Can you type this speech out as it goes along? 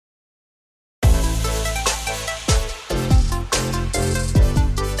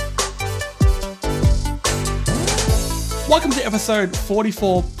Welcome to episode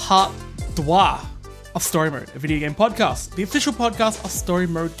 44, part 3 of Story Mode, a video game podcast, the official podcast of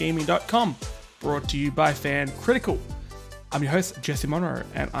StoryModeGaming.com, brought to you by Fan Critical. I'm your host, Jesse Monroe,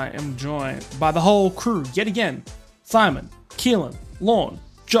 and I am joined by the whole crew yet again. Simon, Keelan, Lorne,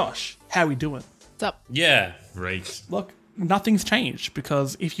 Josh, how we doing? What's up? Yeah, great. Look, nothing's changed,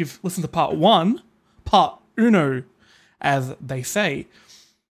 because if you've listened to part 1, part uno, as they say,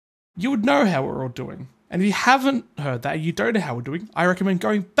 you would know how we're all doing. And if you haven't heard that, you don't know how we're doing, I recommend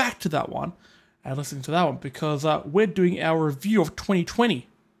going back to that one and listening to that one, because we're doing our review of 2020.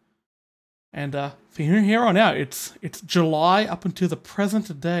 And from here on out, it's July up until the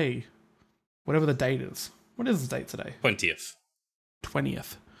present day, whatever the date is. What is the date today? 20th.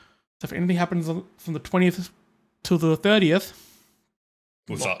 20th. So if anything happens from the 20th to the 30th,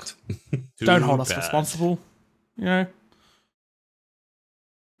 We're fucked. don't hold us responsible. You know?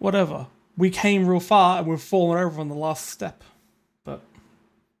 Whatever. We came real far and we've fallen over on the last step. But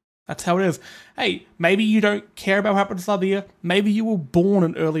that's how it is. Hey, maybe you don't care about what happened at the start of the year. Maybe you were born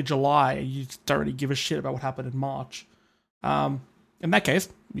in early July and you just don't really give a shit about what happened in March. In that case,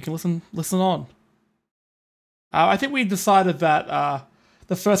 you can listen on. I think we decided that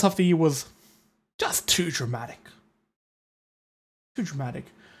the first half of the year was just too dramatic. Too dramatic.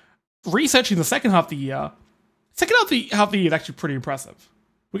 Researching the second half of the year, half of the year is actually pretty impressive.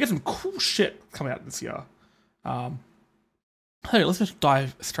 We get some cool shit coming out this year. Hey, let's just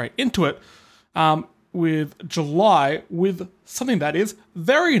dive straight into it with July, with something that is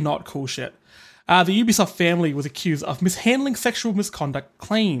very not cool shit. The Ubisoft family was accused of mishandling sexual misconduct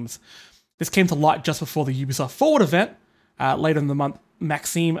claims. This came to light just before the Ubisoft Forward event. Later in the month,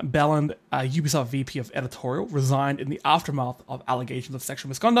 Maxime Belland, Ubisoft VP of Editorial, resigned in the aftermath of allegations of sexual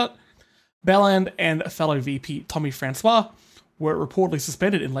misconduct. Belland and fellow VP Tommy Francois were reportedly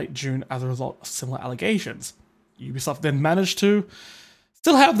suspended in late June as a result of similar allegations. Ubisoft then managed to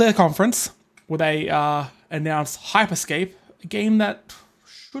still have their conference, where they announced Hyperscape, a game that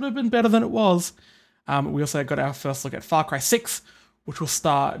should have been better than it was. We also got our first look at Far Cry 6, which will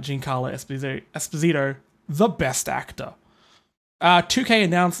star Giancarlo Esposito, the best actor. 2K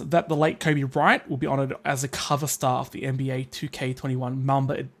announced that the late Kobe Bryant will be honored as a cover star of the NBA 2K21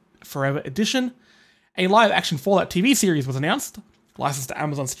 Mamba Forever Edition. A live-action Fallout TV series was announced, licensed to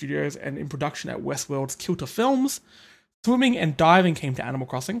Amazon Studios and in production at Westworld's Kilter Films. Swimming and diving came to Animal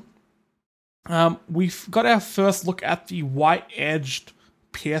Crossing. We've got our first look at the white-edged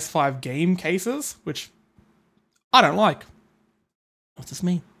PS5 game cases, which I don't like. What's this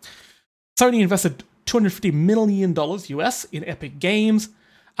mean? Sony invested $250 million US in Epic Games.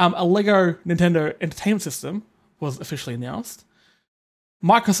 A Lego Nintendo Entertainment System was officially announced.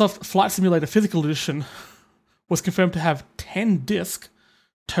 Microsoft Flight Simulator Physical Edition was confirmed to have 10 discs,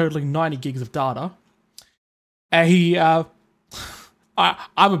 totaling 90 gigs of data. I'm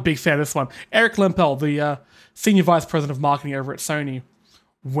a big fan of this one. Eric Lempel, the Senior Vice President of Marketing over at Sony,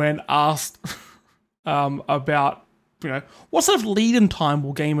 when asked about, what sort of lead-in time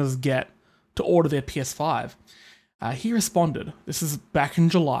will gamers get to order their PS5, he responded, this is back in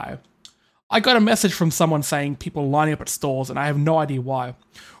July, I got a message from someone saying people are lining up at stores and I have no idea why.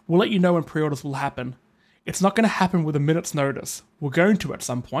 We'll let you know when pre-orders will happen. It's not going to happen with a minute's notice. We're going to at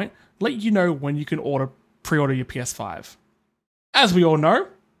some point let you know when you can pre-order your PS5. As we all know,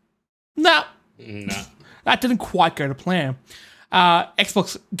 nah. That didn't quite go to plan.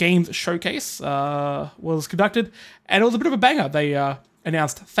 Xbox Games Showcase was conducted, and it was a bit of a banger. They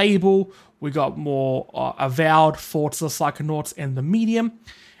announced Fable, we got more Avowed, Forza, Psychonauts, and The Medium,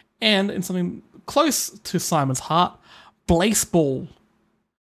 and in something close to Simon's heart, Blaseball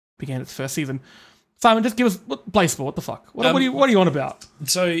began its first season. Simon, just give us Blaseball. What the fuck? What are you on about?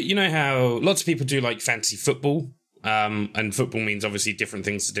 So you know how lots of people do like fantasy football, and football means obviously different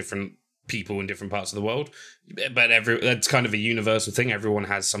things to different people in different parts of the world, but that's kind of a universal thing. Everyone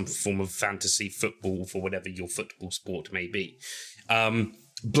has some form of fantasy football for whatever your football sport may be.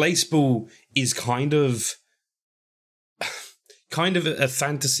 Blaseball is kind of a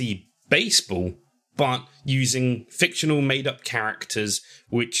fantasy baseball, but using fictional made-up characters,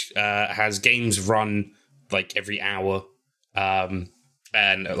 which has games run like every hour, and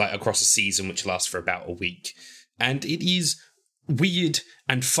like across a season, which lasts for about a week. And it is weird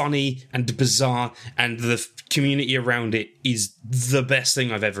and funny and bizarre, and the community around it is the best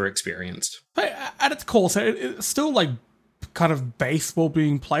thing I've ever experienced. But at its core, so it's still like kind of baseball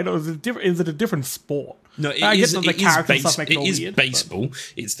being played, or is it a different sport? No, it is baseball.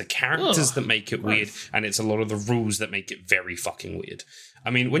 It's the characters that make it weird, and it's a lot of the rules that make it very fucking weird.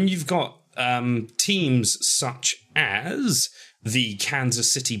 I mean, when you've got teams such as the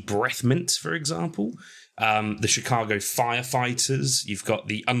Kansas City Breath Mints, for example, The Chicago Firefighters. You've got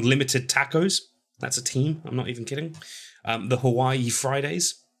the Unlimited Tacos. That's a team. I'm not even kidding. The Hawaii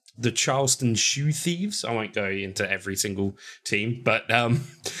Fridays. The Charleston Shoe Thieves. I won't go into every single team, but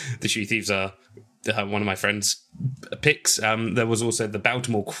the Shoe Thieves are one of my friends' picks. There was also the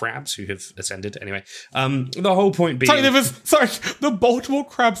Baltimore Crabs, who have ascended. Anyway, the whole point being... the Baltimore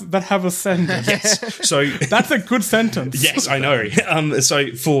Crabs that have ascended. Yes. So that's a good sentence. Yes, I know.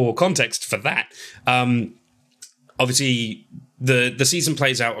 So for context for that, obviously... The season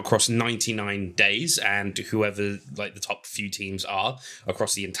plays out across 99 days, and whoever the top few teams are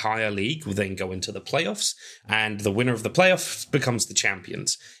across the entire league will then go into the playoffs, and the winner of the playoffs becomes the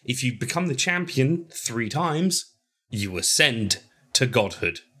champions. If you become the champion 3 times, you ascend to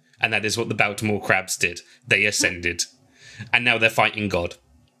godhood. And that is what the Baltimore Crabs did. They ascended. And now they're fighting God.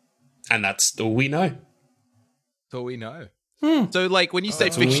 And that's all we know. That's all we know. So, when you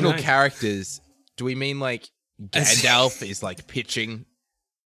say fictional characters, do we mean, Gandalf is pitching?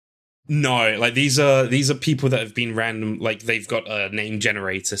 No, these are people that have been random. They've got a name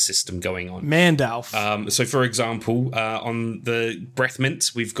generator system going on. Mandalf. So, for example, on the Breath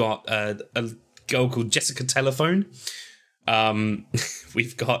Mint, we've got a girl called Jessica Telephone.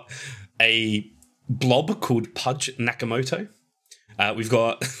 We've got a blob called Pudge Nakamoto. We've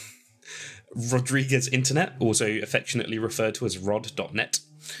got Rodriguez Internet, also affectionately referred to as Rod.net.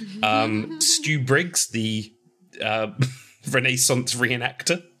 Stu Briggs, the Renaissance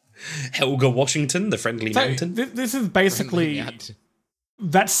reenactor. Helga Washington, the Friendly Mountain. This is basically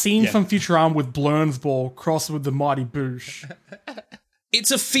that scene from Futurama with Blurnsball crossed with the Mighty Boosh.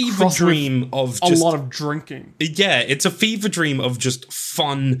 It's a fever dream of just... a lot of drinking. Yeah, it's a fever dream of just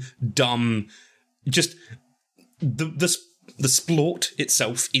fun, dumb... Just... The splort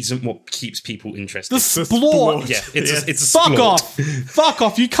itself isn't what keeps people interested. The splort? Yeah, it's a Fuck splort. off! Fuck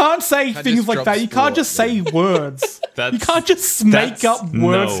off! You can't say things like that. You can't just say words. You can't just make up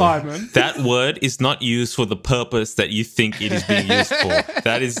words, Simon. That word is not used for the purpose that you think it is being used for.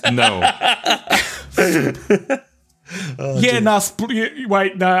 That is no.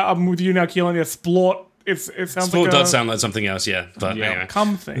 I'm with you now, Keelan. Yeah, splort. It sounds Splort like does sound like something else, yeah. But anyway.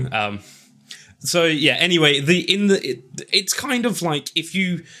 Come thing. So yeah, anyway, it's kind of like if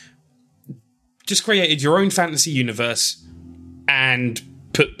you just created your own fantasy universe and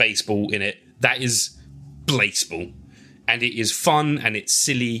put baseball in it. That is baseball, and it is fun and it's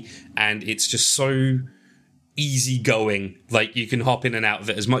silly and it's just so easygoing. You can hop in and out of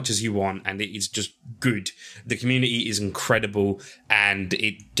it as much as you want, and it is just good. The community is incredible, and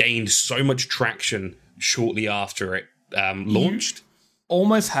it gained so much traction shortly after it launched. You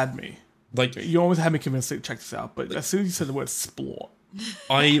almost had me. You almost had me convinced to check this out, but as soon as you said the word splort,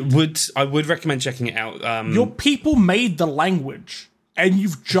 I would recommend checking it out. Your people made the language, and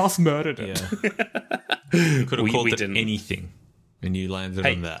you've just murdered it. Yeah. Could have called it didn't. Anything, and you landed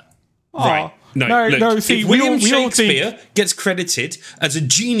on that. Right. No. See, William Shakespeare gets credited as a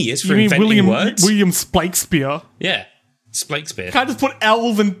genius for inventing words. William Shakespeare. Yeah. Shakespeare. Can't just put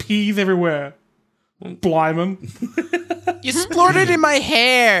L's and P's everywhere. Blyman. You splorted in my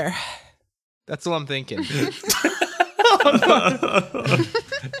hair. That's all I'm thinking.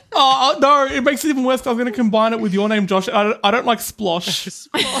 Oh, no, it makes it even worse. I was going to combine it with your name, Josh. I don't like Splosh.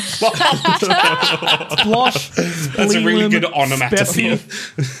 Splosh. That's a really good onomatopoeia.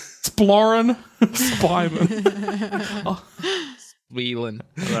 Splorin. Spyman. Wheeling.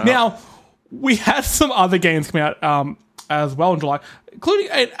 Now, we had some other games coming out as well in July, including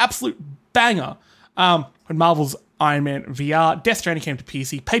an absolute banger. When Marvel's Iron Man VR, Death Stranding came to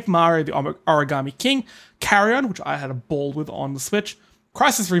PC, Paper Mario, The Origami King, Carrion, which I had a ball with on the Switch,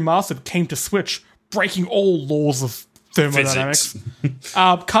 Crysis Remastered came to Switch, breaking all laws of thermodynamics.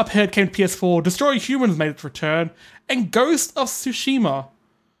 Cuphead came to PS4, Destroy Humans made its return, and Ghost of Tsushima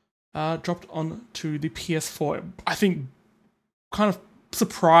dropped onto the PS4. I think kind of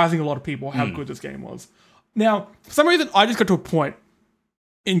surprising a lot of people how good this game was. Now, for some reason, I just got to a point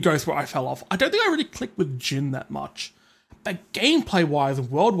in Ghost where I fell off. I don't think I really clicked with Jin that much. But gameplay-wise and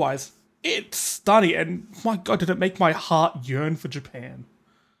world-wise, it's stunning. And my God, did it make my heart yearn for Japan.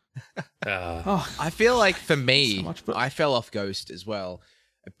 I feel like for me, so much, but I fell off Ghost as well.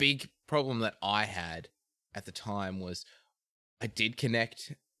 A big problem that I had at the time was I did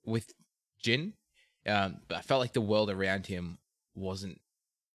connect with Jin, but I felt like the world around him wasn't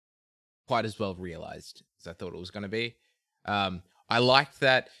quite as well realized as I thought it was going to be. I liked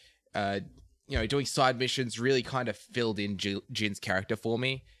that, doing side missions really kind of filled in Jin's character for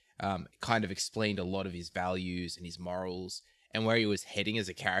me. Kind of explained a lot of his values and his morals and where he was heading as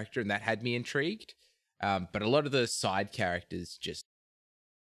a character, and that had me intrigued. But a lot of the side characters just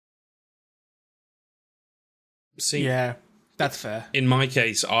See, Yeah, that's fair. in my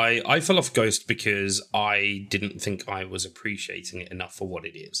case, I fell off Ghost because I didn't think I was appreciating it enough for what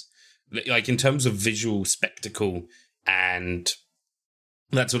it is. Like, in terms of visual spectacle and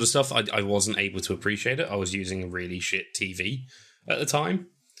that sort of stuff, I wasn't able to appreciate it. I was using really shit TV at the time.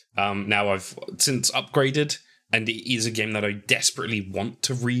 Now I've since upgraded, and it is a game that I desperately want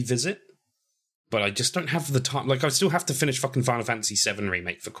to revisit, but I just don't have the time. Like, I still have to finish fucking Final Fantasy VII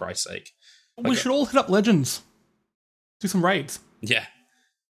Remake, for Christ's sake. We should all hit up Legends. Do some raids. Yeah.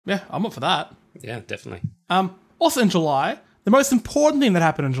 Yeah, I'm up for that. Yeah, definitely. Also in July, the most important thing that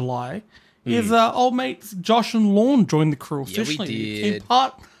happened in July is old mates Josh and Lorne joined the crew Yeah, we officially. did. Became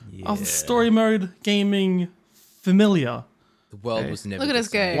part of the story mode gaming familiar, The world was never. Look at the us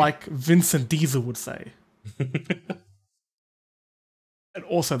same. go. like Vincent Diesel would say. And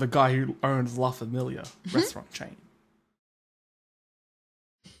also the guy who owns La Familia restaurant chain.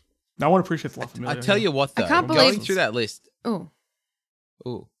 No one appreciates La Familia. I tell you what, though, can't going believe- through that list. Oh,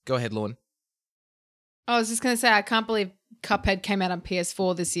 Oh, go ahead, Lorne. I was just going to say, I can't believe Cuphead came out on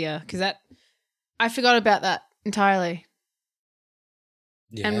PS4 this year because I forgot about that entirely.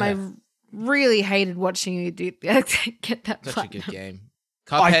 Yeah. And I really hated watching you get that Such a platinum. good game.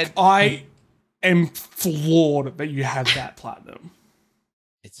 Cuphead. I am floored that you had that platinum.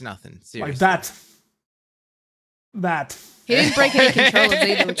 It's nothing. Seriously. Like that. He didn't break any controllers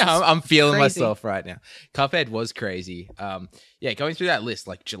either, which is I'm feeling crazy. myself right now. Cuphead was crazy. Yeah, going through that list,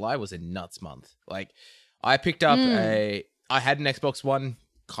 like July was a nuts month. Like I picked up I had an Xbox One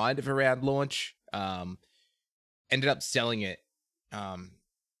kind of around launch. Ended up selling it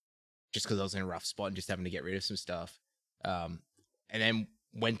just because I was in a rough spot and just having to get rid of some stuff. And then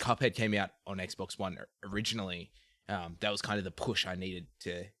when Cuphead came out on Xbox One originally, that was kind of the push I needed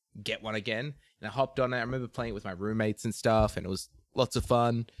to get one again. And I hopped on it. I remember playing it with my roommates and stuff, and it was lots of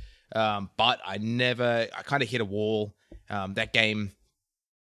fun. But I kind of hit a wall. That game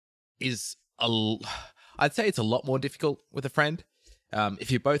is I'd say it's a lot more difficult with a friend.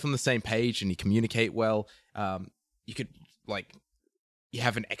 If you're both on the same page and you communicate well, you could you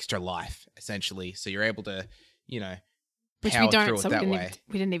have an extra life essentially. So you're able to, Which power we don't, through it so that way.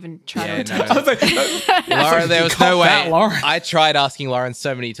 we didn't even try Yeah, to no. I was like, Laura, there was Cop no that, way. Lauren. I tried asking Lauren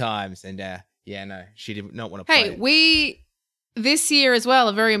so many times, and no, she did not want to play. Hey, this year as well,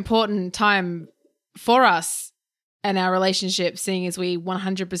 a very important time for us and our relationship, seeing as we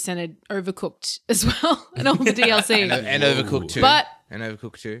 100%ed Overcooked as well and all the DLC. and Overcooked 2. But and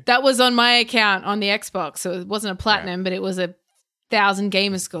Overcooked 2. that was on my account on the Xbox, so it wasn't a platinum, but it was 1,000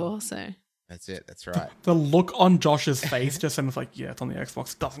 gamer score. So That's it. That's right. the look on Josh's face just sounds like, yeah, it's on the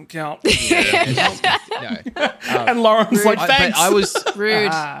Xbox, doesn't count. No. And Lauren's like, But thanks. I was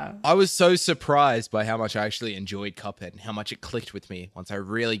rude. I was so surprised by how much I actually enjoyed Cuphead and how much it clicked with me once I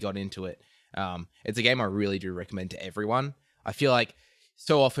really got into it. It's a game I really do recommend to everyone. I feel like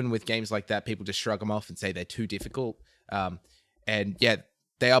so often with games like that, people just shrug them off and say they're too difficult. And yeah,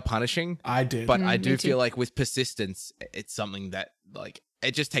 they are punishing. I did. But I do me too. feel like with persistence, it's something that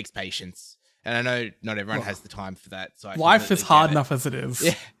it just takes patience. And I know not everyone has the time for that. So Life is completely hard get it. enough as it is.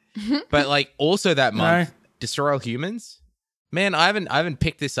 Yeah. But also that month, No. Destroy All Humans. Man, I haven't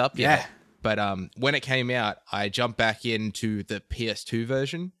picked this up yet. Yeah. But when it came out, I jumped back into the PS2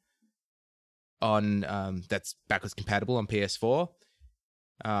 version on that's backwards compatible on PS4.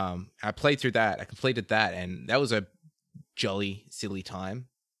 I played through that. I completed that, and that was a jolly, silly time.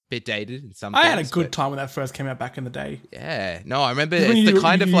 Bit dated in some I had a things, good but time when that first came out back in the day. Yeah. No, I remember When it's the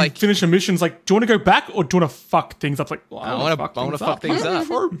kind of you like finish a mission, it's like, do you want to go back or do you want to fuck things up? Like, well, I wanna fuck things I wanna up.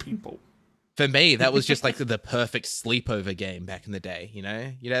 throw people. for me, that was just like the perfect sleepover game back in the day.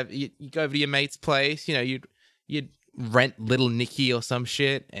 You'd go over to your mate's place. You'd rent Little Nicky or some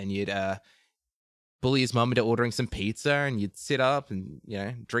shit, and you'd bully his mum into ordering some pizza, and you'd sit up and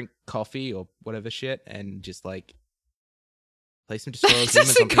drink coffee or whatever shit, and just play some Destroy All Humans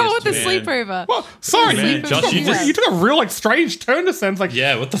just to on go with the PS2. sleepover. Well, sorry, Man, you, Josh, you just- you took a real strange turn to sense. Like,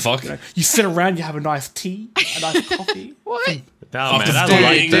 Yeah, what the fuck? you sit around, you have a nice tea, a nice coffee. What? No, After man, I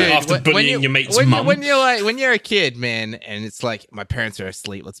bullying- like that. after bullying your mate's mum. when you're a kid, man, and it's like my parents are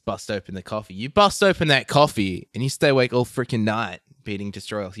asleep, let's bust open the coffee. You bust open that coffee and you stay awake all freaking night beating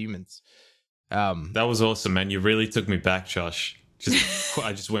Destroy All Humans. That was awesome, man. You really took me back, Josh.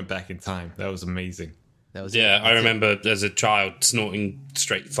 I just went back in time. That was amazing. That was Yeah, it. I remember as a child snorting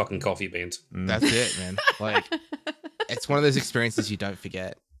straight fucking coffee beans. That's it, man. It's one of those experiences you don't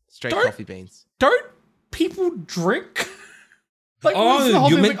forget. Straight Don't- coffee beans. Don't people drink? Like, Oh, this is the whole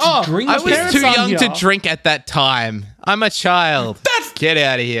you thing, meant like, to drink I it. was parents too aren't young to here. drink at that time. I'm a child. Get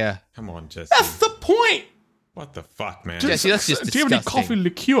out of here. Come on, Jesse. That's the point. What the fuck, man? Jesse, that's just Do you have any disgusting. coffee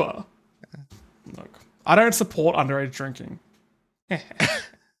liqueur? Look, I don't support underage drinking.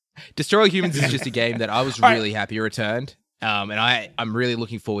 Destroy All Humans is just a game that I was really happy returned. And I'm really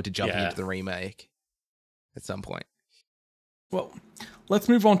looking forward to jumping into the remake at some point. Well, let's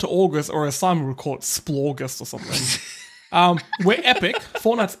move on to August, or as Simon would call it, Splorgust or something. Where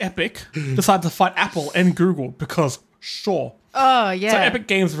Fortnite's Epic, decided to fight Apple and Google because, sure. Oh, yeah. So Epic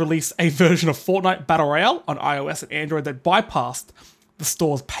Games released a version of Fortnite Battle Royale on iOS and Android that bypassed the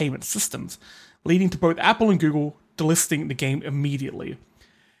store's payment systems, leading to both Apple and Google delisting the game immediately.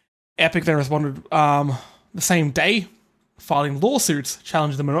 Epic then responded the same day, filing lawsuits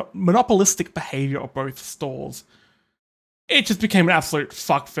challenging the monopolistic behavior of both stores. It just became an absolute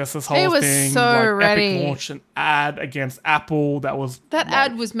fuckfest, this whole thing. It was so ready. Epic launched an ad against Apple that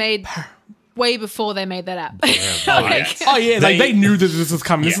ad was made way before they made that app. They knew that this was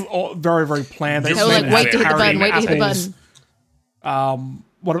coming. This is all very, very planned. They were like, wait to hit the button, wait to hit the button.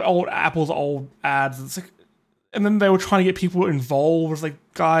 One of Apple's old ads. It's like, and then they were trying to get people involved. It's like,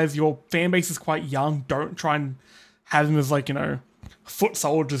 guys, your fan base is quite young. Don't try and have them as, like, you know, foot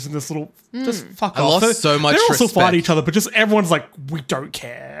soldiers in this little. Just fuck off. I lost so much They also respect. fight each other, but just everyone's like, we don't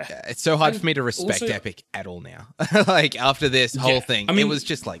care. Yeah, it's so hard for me to respect also- Epic at all now. Like, after this whole thing, I mean- it was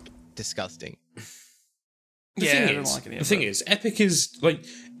just, like, disgusting. The Yeah, thing I don't is, like any the of thing it. is, Epic is like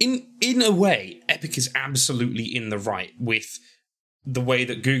in a way, Epic is absolutely in the right with the way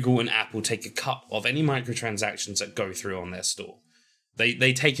that Google and Apple take a cut of any microtransactions that go through on their store.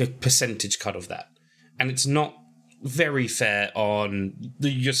 They take a percentage cut of that, and it's not very fair on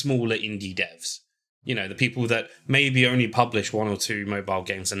your smaller indie devs. You know, the people that maybe only publish 1 or 2 mobile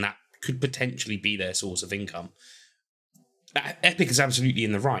games, and that could potentially be their source of income. Epic is absolutely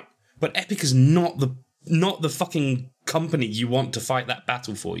in the right, but Epic is not the fucking company you want to fight that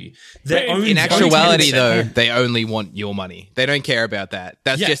battle for you. Their own In actuality, 10%. though, they only want your money. They don't care about that.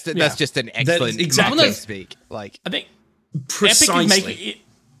 That's Yeah, just an excellent exactly. marketing speak. Like, I think Precisely.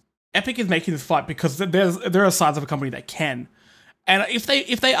 Epic is making this fight because there are sides of a company that can. And if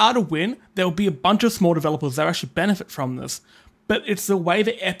they are to win, there will be a bunch of small developers that actually benefit from this. But it's the way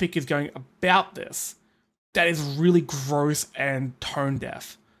that Epic is going about this that is really gross and tone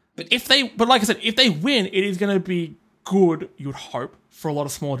deaf. But like I said, if they win, it is going to be good, you'd hope, for a lot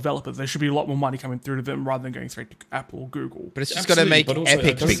of small developers. There should be a lot more money coming through to them rather than going straight to Apple or Google. but it's just got to Absolutely, make but also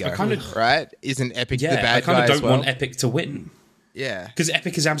Epic I bigger, right? Isn't Epic the I bad kind guy of as don't well? want Epic to win. Yeah. Because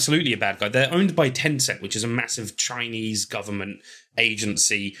Epic is absolutely a bad guy. They're owned by Tencent, which is a massive Chinese government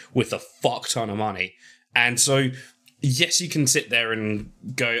agency with a fuck ton of money. And so, yes, you can sit there and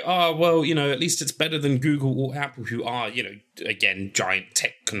go, oh, well, you know, at least it's better than Google or Apple, who are, you know, again, giant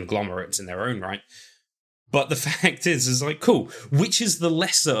tech conglomerates in their own right. But the fact is like, cool, which is the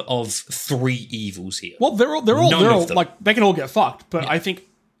lesser of 3 evils here? Well, they're all None of them. like, they can all get fucked. But I think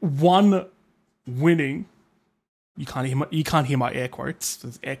one winning, you can't hear my air quotes.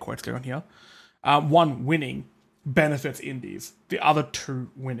 There's air quotes going here. One winning benefits indies. The other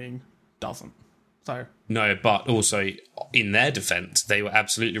 2 winning doesn't. So No, but also, in their defense, they were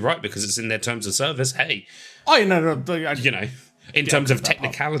absolutely right because it's in their terms of service. Hey, you know, in terms of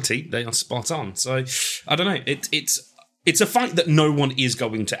technicality, they are spot on. So, I don't know. It's a fight that no one is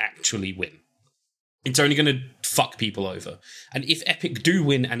going to actually win. It's only going to fuck people over. And if Epic do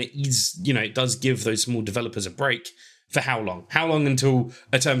win and it is, you know, it does give those small developers a break, for how long? How long until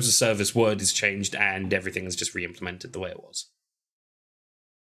a terms of service word is changed and everything is just re-implemented the way it was?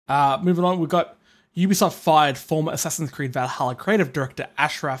 moving on, we've got Ubisoft fired former Assassin's Creed Valhalla creative director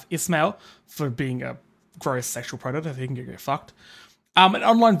Ashraf Ismail for being a gross sexual predator. He can get fucked. An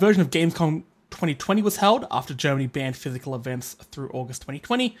online version of Gamescom 2020 was held after Germany banned physical events through August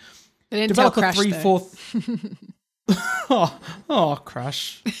 2020. They didn't tell Developer Crash, though.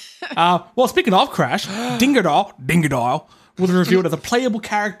 Crash. Well, speaking of Crash, Dingodile was revealed as a playable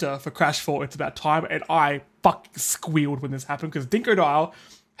character for Crash 4 It's About Time, and I fucking squealed when this happened because Dingodile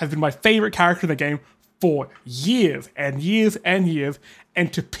has been my favorite character in the game for years and years and years,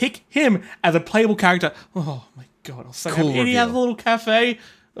 and to pick him as a playable character, oh my god, I was so Cool happy. And he has a reveal. little cafe.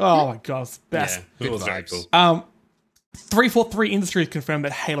 Oh my god, it's the best. Yeah, it was very cool. 343 Industries confirmed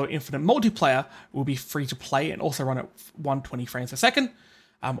that Halo Infinite multiplayer will be free to play and also run at 120 frames per second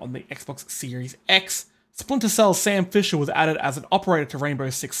on the Xbox Series X. Splinter Cell's Sam Fisher was added as an operator to Rainbow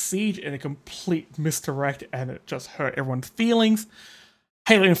Six Siege in a complete misdirect, and it just hurt everyone's feelings.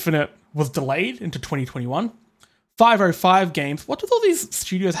 Halo Infinite was delayed into 2021. 505 Games, what with all these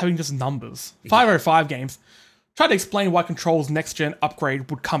studios having just numbers? 505 Games tried to explain why Control's next-gen upgrade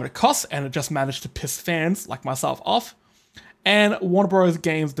would come at a cost, and it just managed to piss fans like myself off. And Warner Bros.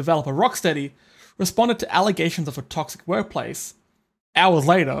 Games developer Rocksteady responded to allegations of a toxic workplace Hours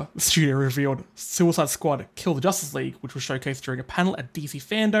later, the studio revealed Suicide Squad Kill the Justice League, which was showcased during a panel at DC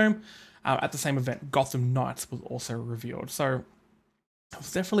Fandom. At the same event, Gotham Knights was also revealed. So it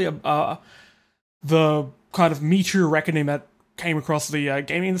was definitely the kind of Me Too reckoning that came across the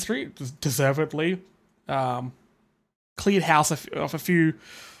gaming industry, deservedly. Cleared house of a few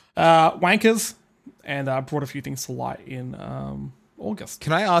wankers and brought a few things to light in August.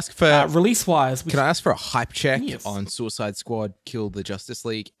 Can I ask for release-wise? Can I ask for a hype check Yes. on Suicide Squad, Kill the Justice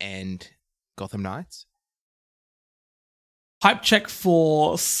League, and Gotham Knights? Hype check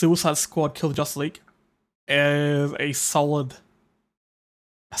for Suicide Squad Kill the Justice League is a solid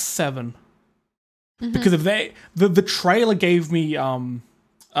 7. Because if the trailer gave me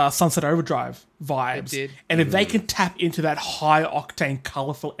Sunset Overdrive vibes, It did. and if they can tap into that high octane,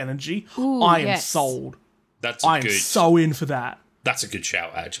 colorful energy, Ooh, I am yes. sold. That's I a am good. so in for that. That's a good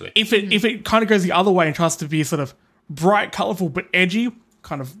shout, actually. If it kind of goes the other way and tries to be sort of bright, colorful but edgy,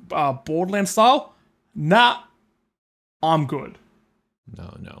 kind of Borderlands style, nah, I'm good.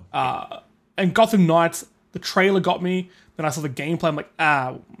 No. And Gotham Knights, the trailer got me. Then I saw the gameplay. I'm like,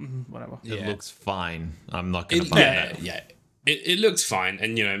 whatever. It Yeah. looks fine. I'm not gonna It, buy yeah, that. yeah. It looks fine,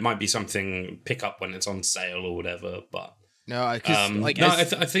 and it might be something pick up when it's on sale or whatever. But No, because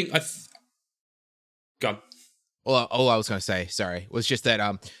God, all I was going to say, sorry, was just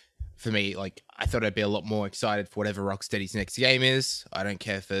that for me, like, I thought I'd be a lot more excited for whatever Rocksteady's next game is. I don't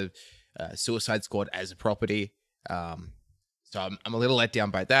care for Suicide Squad as a property. So I'm a little let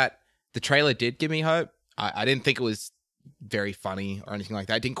down by that. The trailer did give me hope. I didn't think it was very funny or anything like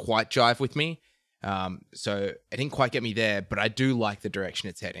that. It didn't quite jive with me. So it didn't quite get me there, but I do like the direction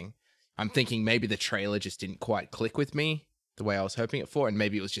it's heading. I'm thinking maybe the trailer just didn't quite click with me the way I was hoping it for, and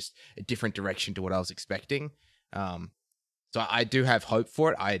maybe it was just a different direction to what I was expecting. So I do have hope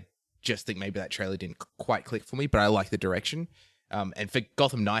for it. I just think maybe that trailer didn't quite click for me, but I like the direction. And for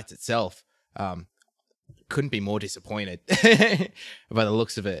Gotham Knights itself, couldn't be more disappointed by the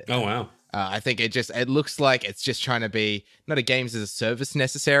looks of it. oh wow, I think it looks like it's just trying to be not a games as a service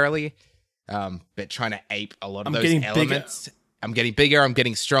necessarily, but trying to ape a lot of I'm those getting elements. I'm getting bigger. I'm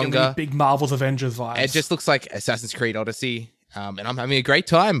getting stronger. Big Marvel's Avengers vibes. It just looks like Assassin's Creed Odyssey, and I'm having a great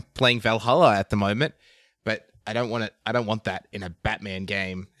time playing Valhalla at the moment. But I don't want it. I don't want that in a Batman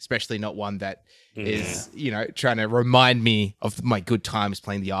game, especially not one that is trying to remind me of my good times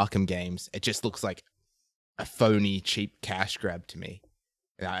playing the Arkham games. It just looks like a phony, cheap cash grab to me.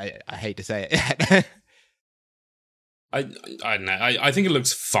 I hate to say it. I don't know. I think it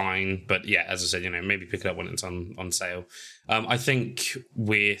looks fine, but yeah, as I said, maybe pick it up when it's on sale. I think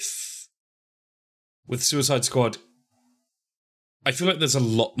with Suicide Squad, I feel like there's a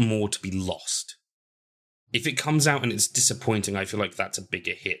lot more to be lost. If it comes out and it's disappointing, I feel like that's a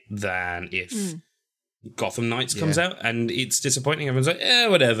bigger hit than if Gotham Knights comes out and it's disappointing. Everyone's like,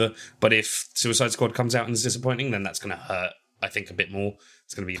 whatever. But if Suicide Squad comes out and it's disappointing, then that's going to hurt, I think, a bit more.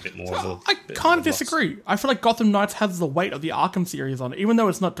 It's going to be a bit more of a... I kind of disagree. I feel like Gotham Knights has the weight of the Arkham series on it, even though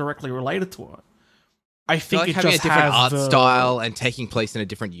it's not directly related to it. I think like it having just a different has art the style and taking place in a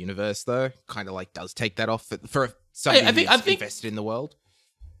different universe, though, kind of like does take that off for something I think- that's invested in the world.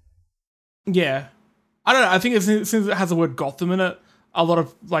 Yeah. I don't know. I think since it has the word Gotham in it, a lot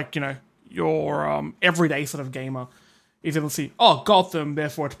of, your everyday sort of gamer is able to see, Gotham,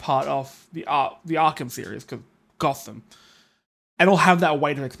 therefore it's part of the Arkham series, because Gotham. And it'll have that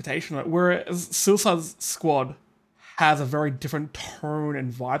weight of expectation. Whereas Suicide Squad has a very different tone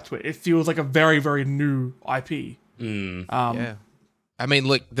and vibe to it. It feels like a very, very new IP. Yeah. I mean,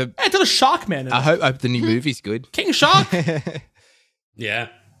 look, It did a Sharkman in it. I hope the new movie's good. King Shark? Yeah.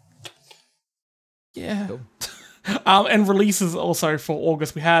 Yeah. And releases also for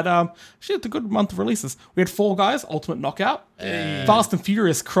August. We had actually it's a good month of releases. We had Fall Guys, Ultimate Knockout, Fast and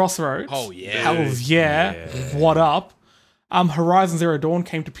Furious Crossroads. Oh, yeah. Hells yeah. What up? Horizon Zero Dawn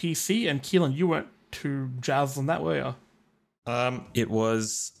came to PC, and Keelan, you weren't too jazzed on that, were you? It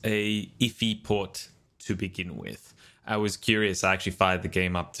was a iffy port to begin with. I was curious. I actually fired the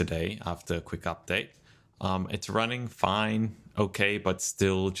game up today after a quick update. It's running fine, okay, but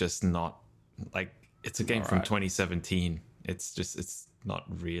still just not like it's a game from 2017. It's not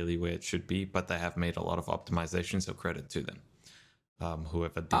really where it should be, but they have made a lot of optimization, so credit to them.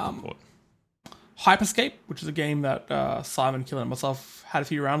 Whoever did the port. Hyperscape, which is a game that Simon, Keelan, and myself had a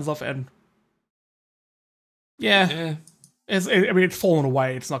few rounds of, and it's fallen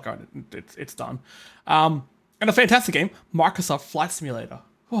away. It's not going. It's done. And a fantastic game, Microsoft Flight Simulator.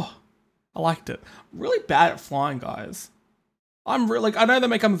 Oh, I liked it. Really bad at flying, guys. I'm really I know that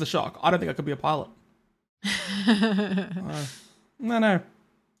may come as a shock. I don't think I could be a pilot. No.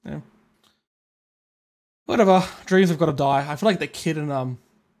 Yeah. Whatever. Dreams have got to die. I feel like the kid in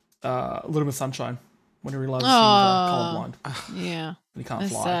Little Miss Sunshine when he realizes he's colorblind Yeah. and he can't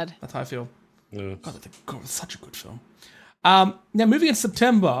That's fly. sad. That's how I feel. Yeah. God, it's such a good film. Now, moving in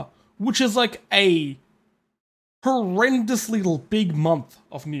September, which is like a horrendously big month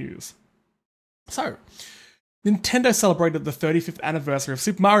of news. So, Nintendo celebrated the 35th anniversary of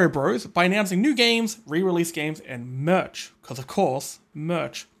Super Mario Bros. By announcing new games, re-release games, and merch. Because, of course,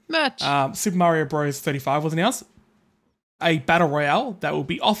 merch. Super Mario Bros. 35 was announced. A battle royale that will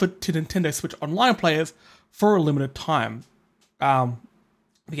be offered to Nintendo Switch Online players for a limited time. The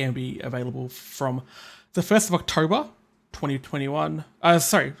game will be available from the 1st of October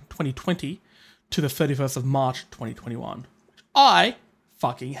 2020 to the 31st of March 2021. Which I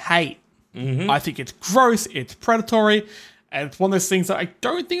fucking hate. I think it's gross, it's predatory, and it's one of those things that I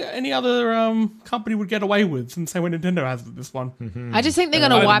don't think any other company would get away with in the same way Nintendo has with this one. I just think they're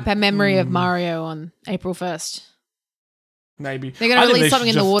going to wipe our memory of Mario on April 1st. Maybe. They're going to release something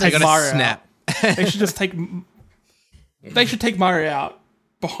in the water. They're gonna snap. They should just take. They should take Mario out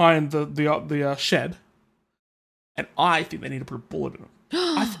behind the shed, and I think they need to put a bullet in him.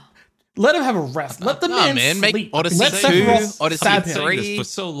 Let him have a rest. Let the man make sleep. Odyssey Let 2, Sephiroth Odyssey stab I've him. been saying 3. this for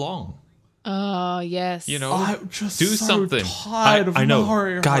so long. Oh, yes. You know, I'm just do so something. tired of I know,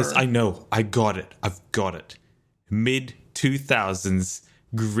 Mario. guys. I know. I got it. I've got it. Mid 2000s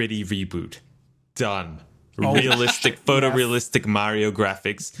gritty reboot. Done. Realistic, photorealistic Mario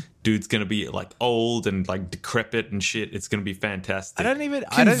graphics. Dude's gonna be like old and like decrepit and shit. It's gonna be fantastic.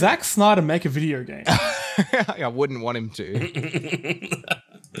 Can Zack Snyder make a video game? I wouldn't want him to.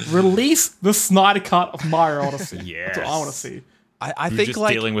 Release the Snyder cut of Mario Odyssey. Yes. That's what I want to see. I You're think just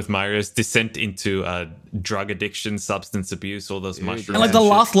like dealing with Mario's descent into drug addiction, substance abuse, all those mushrooms. And like the shit.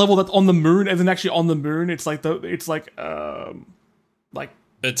 last level that's on the moon isn't actually on the moon. It's like It's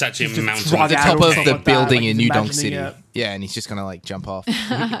actually a just mountain. drug the out top or of something the like that, building like in New Donk imagining City. it. Yeah, and he's just gonna like jump off.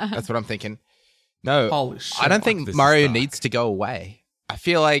 That's what I'm thinking. No, Holy shit. I don't think This is Mario dark. needs to go away. I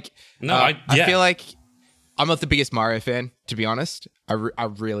feel like No, I yeah. feel like I'm not the biggest Mario fan, to be honest.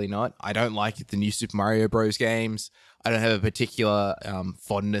 I'm really not. I don't like the new Super Mario Bros. Games. I don't have a particular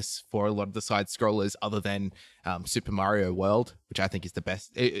fondness for a lot of the side scrollers other than Super Mario World, which I think is the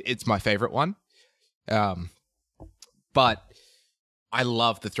best. It's my favorite one. But I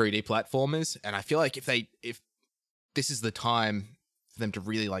love the 3D platformers, and I feel like if this is the time for them to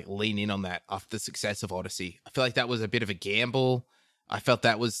really like lean in on that after the success of Odyssey. I feel like that was a bit of a gamble. I felt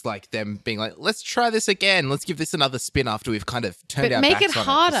that was like them being like, let's try this again. Let's give this another spin after we've kind of turned But our make backs it on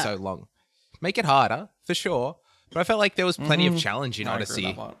harder. it for so long. Make it harder, for sure. But I felt like there was plenty of challenge in I agree with Odyssey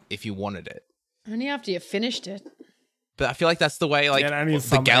that part. if you wanted it. Only after you finished it. But I feel like that's the way like Yeah, only in the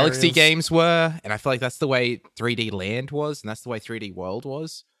some Galaxy areas. games were, and I feel like that's the way 3D Land was, and that's the way 3D World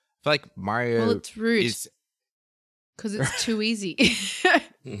was. I feel like Mario Well, it's rude. is. Because it's too easy.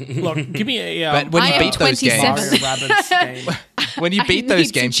 Look, give me a But when I you am beat those 27. games, Mario Rabbids game. when you I beat those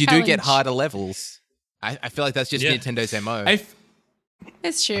need to games, you do get challenge. harder levels. I feel like that's just Yeah. Nintendo's MO.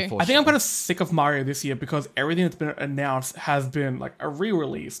 It's true. I think I'm kind of sick of Mario this year because everything that's been announced has been like a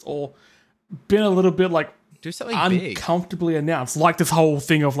re-release or been a little bit like Do something big. uncomfortably announced. Like this whole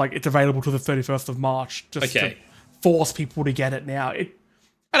thing of like it's available to the 31st of March just Okay. to force people to get it now. I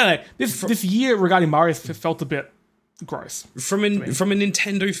don't know. This year regarding Mario felt a bit gross. From a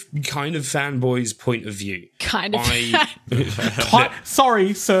Nintendo kind of fanboy's point of view, Kind of.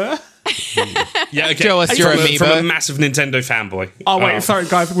 Sorry, sir. yeah, okay. Show us your from amiibo. from a massive Nintendo fanboy. Oh wait, sorry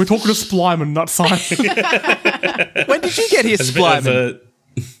guys. We're talking to Splyman, not Simon. When did you get here, As a bit of Splyman?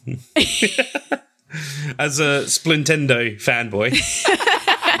 as a Splintendo fanboy.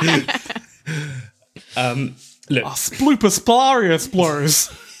 Look, Splooper Splaria Splurs.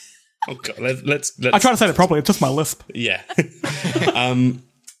 oh god, let's I try to say it properly. It's just my lisp. yeah.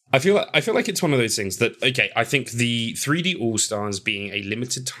 I feel like it's one of those things that, okay, I think the 3D All-Stars being a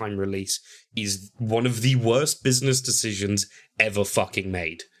limited time release is one of the worst business decisions ever fucking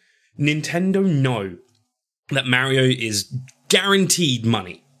made. Nintendo know that Mario is guaranteed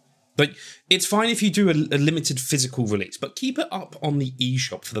money. Like, it's fine if you do a limited physical release, but keep it up on the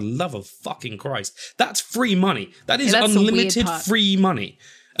eShop for the love of fucking Christ. That's free money. That is Yeah, that's the weird unlimited part. free money.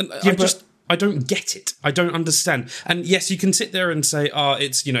 And I don't get it. I don't understand. And yes, you can sit there and say,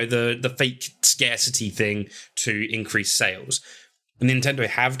 it's, the fake scarcity thing to increase sales. Nintendo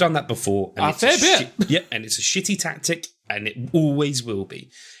have done that before. And A fair bit. Yeah, and it's a shitty tactic, and it always will be.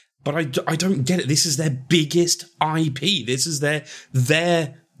 But I don't get it. This is their biggest IP. This is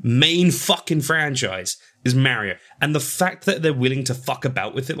their main fucking franchise is Mario. And the fact that they're willing to fuck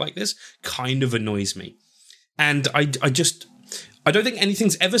about with it like this kind of annoys me. And I don't think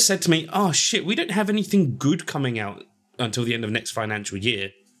anything's ever said to me, "Oh shit, we don't have anything good coming out until the end of next financial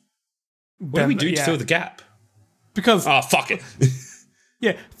year." What do we do to fill the gap? Because Oh, fuck it.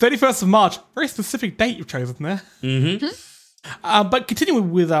 yeah, 31st of March, very specific date you've chosen there. But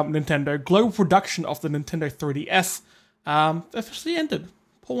continuing with Nintendo, global production of the Nintendo 3DS officially ended.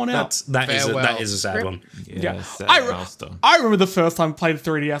 Pour one out. That is a sad one. Yeah. sad I milestone. remember the first time I played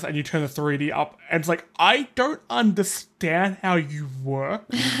 3DS and you turn the 3D up and it's like, I don't understand how you work.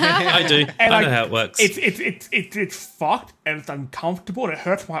 I do. And I know how it works. It's fucked and it's uncomfortable and it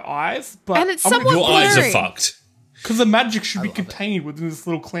hurts my eyes. But And it's somewhat Your eyes are blurry. fucked. because the magic should be contained within this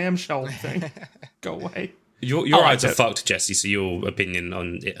little clamshell thing. Go away. Your I eyes are like it. fucked, Jesse, so your opinion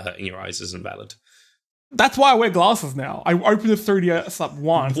on it hurting your eyes isn't valid. That's why I wear glasses now. I opened the 3DS up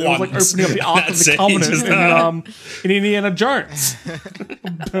once. It was like Once. opening up the Ark of That's the it. Covenant in Indiana Jones.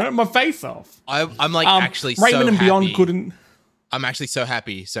 Burnt my face off. I'm like actually Rayman so and Beyond happy. couldn't. I'm actually so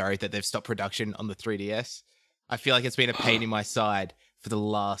happy, sorry, that they've stopped production on the 3DS. I feel like it's been a pain in my side for the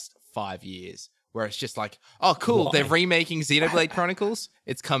last 5 years, where it's just like, oh, cool, they're remaking Xenoblade Chronicles.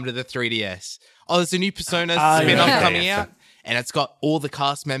 It's come to the 3DS. Oh, there's a new Persona spin-off yeah. coming out, and it's got all the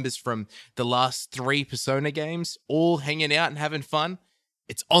cast members from the last 3 Persona games all hanging out and having fun.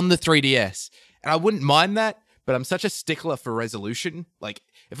 It's on the 3DS. And I wouldn't mind that, but I'm such a stickler for resolution. Like,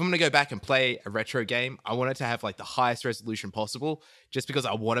 if I'm going to go back and play a retro game, I want it to have like the highest resolution possible, just because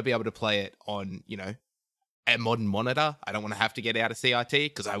I want to be able to play it on, you know, a modern monitor. I don't want to have to get out of CRT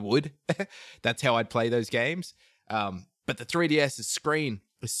because I would. That's how I'd play those games. But the 3DS's screen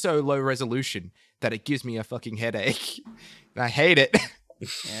is so low resolution that it gives me a fucking headache. And I hate it.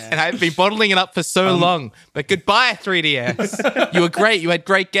 And I've been bottling it up for so long. But goodbye, 3DS. You were great. You had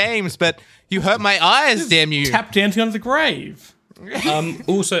great games, but you hurt my eyes, damn you. Tap dancing on the grave.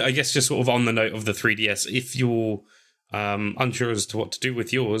 Also, I guess just sort of on the note of the 3DS, if you're unsure as to what to do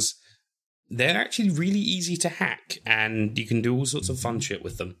with yours, they're actually really easy to hack, and you can do all sorts of fun shit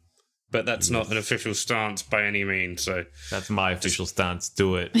with them. But that's not an official stance by any means, so... That's my official stance.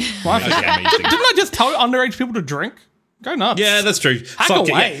 Do it. Right. It's amazing. Didn't I just tell underage people to drink? Go nuts. Yeah, that's true. Hack Fuck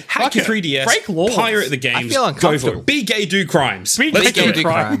away. it. Yeah. Hack Fuck your it. 3DS, Break laws. pirate the games, I feel go for uncomfortable. it. Be gay, do crimes. Be Let's gay, do do it.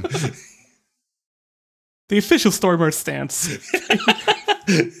 crime. The official story mode stance.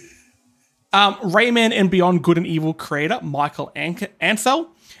 Rayman and Beyond Good and Evil creator Michael Ansel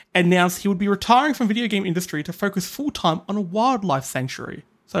announced he would be retiring from video game industry to focus full-time on a wildlife sanctuary.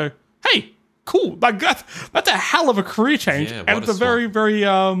 So, hey, cool. Like, that's a hell of a career change. Yeah, and what it's a a very, very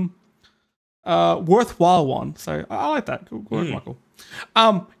worthwhile one. So I like that. Good work, Michael.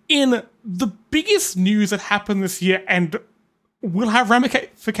 In the biggest news that happened this year and will have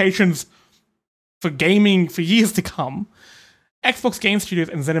ramifications for gaming for years to come, Xbox Game Studios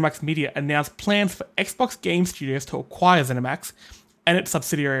and ZeniMax Media announced plans for Xbox Game Studios to acquire ZeniMax and its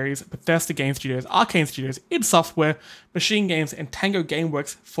subsidiaries Bethesda Game Studios, Arcane Studios, id Software, Machine Games, and Tango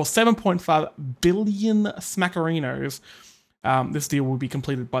Gameworks for $7.5 billion smackerinos. This deal will be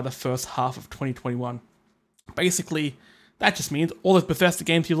completed by the first half of 2021. Basically, that just means all those Bethesda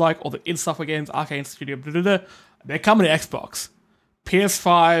games you like, all the id Software games, Arcane Studio, they're coming to Xbox.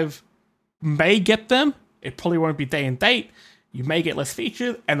 PS5 may get them. It probably won't be day and date. You may get less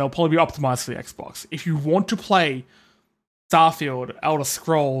features, and they'll probably be optimized for the Xbox. If you want to play Starfield, Elder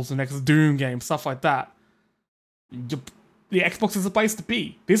Scrolls, the next Doom game, stuff like that, the Xbox is the place to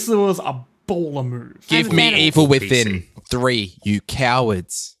be. This was a baller move. Give I'm a me fan of Evil PC. Within 3, you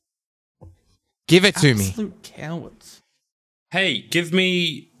cowards. Give it to me. Absolute cowards. Hey, give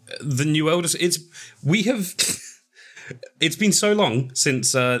me the new Elder... It's been so long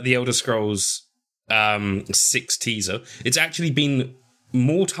since the Elder Scrolls 6 teaser. It's actually been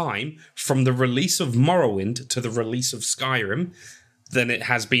more time from the release of Morrowind to the release of Skyrim than it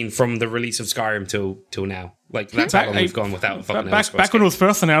has been from the release of Skyrim till now. Like, that's how long we've gone without fucking Elder Scrolls Back when it games. was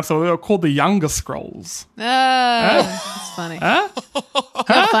first announced, they were called the Younger Scrolls. That's funny.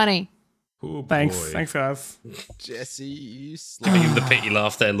 Not funny. Oh, Thanks, boy. thanks guys. Jesse, you I give the pity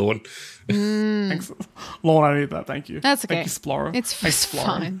laugh there, Lorne. Thanks, Lauren. I need that. Thank you. That's okay. Thank you, Splorer. It's Thanks, Splorer.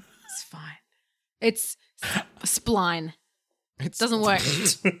 fine. It's fine. It's spline. It doesn't work.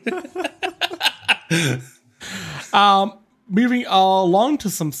 Moving along to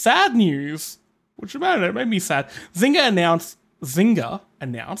some sad news, which made me sad. Zynga announced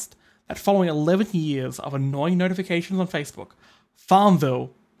that following 11 years of annoying notifications on Facebook,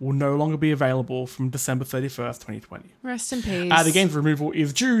 Farmville will no longer be available from December 31st, 2020. Rest in peace. The game's removal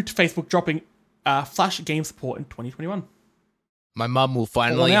is due to Facebook dropping Flash game support in 2021. My mum will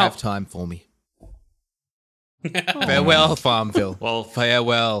finally Pulling out. have time for me. Farewell, Farmville. Well,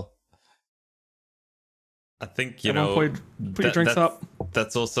 Farewell. I think, you Everyone know, put your drinks up.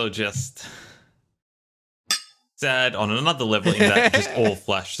 That's also just sad on another level in that just all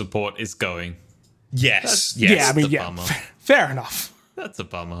Flash support is going. Yes. Yeah, I mean, the bummer. fair enough. That's a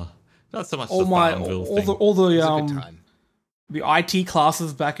bummer. Not so much All the my Farmville all thing. the all the It was a good time. the IT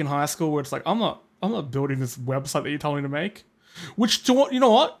classes back in high school where it's like I'm not building this website that you're telling me to make. Which you know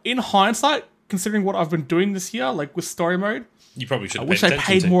what? In hindsight, considering what I've been doing this year, like with story mode, You probably should I have wish paid I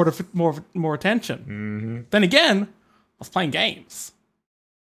attention paid to. more attention. Then again, I was playing games,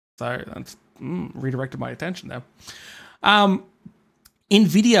 so that's redirected my attention there.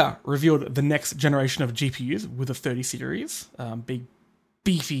 Nvidia revealed the next generation of GPUs with the 30 series, big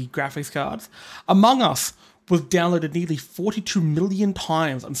beefy graphics cards. Among Us was downloaded nearly 42 million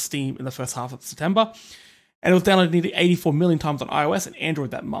times on Steam in the first half of September, and it was downloaded nearly 84 million times on iOS and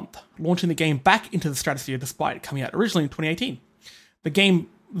Android that month, launching the game back into the stratosphere despite it coming out originally in 2018.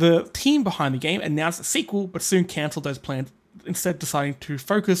 The team behind the game announced a sequel, but soon cancelled those plans, instead deciding to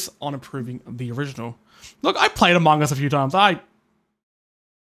focus on improving the original. Look, I played Among Us a few times.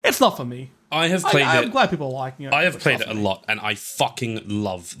 It's not for me. I have played I'm it. glad people are liking it. I have It's played not it for a me. lot, and I fucking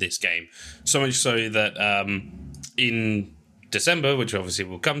love this game. So much so that in December, which obviously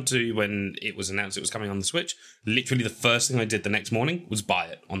we'll come to when it was announced it was coming on the Switch, literally the first thing I did the next morning was buy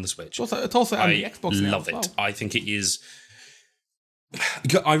it on the Switch. It's also on the Xbox now love as well. it. I think it is.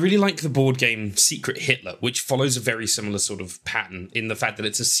 I really like the board game Secret Hitler, which follows a very similar sort of pattern in the fact that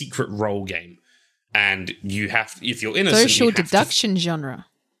it's a secret role game, and you have, if you're innocent, Social you have to deduction genre.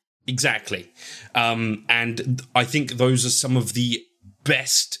 Exactly. And I think those are some of the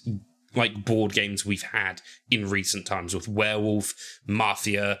best like board games we've had in recent times, with Werewolf,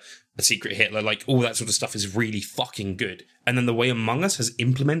 Mafia, A Secret Hitler, like all that sort of stuff is really fucking good. And then the way Among Us has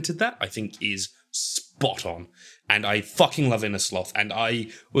implemented that, I think, is spot on. And I fucking love Inner Sloth, and I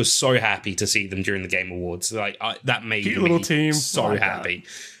was so happy to see them during the Game Awards. Like that made Cute me little team. so Like that. happy.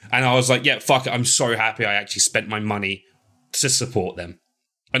 And I was like, yeah, fuck it. I'm so happy I actually spent my money to support them.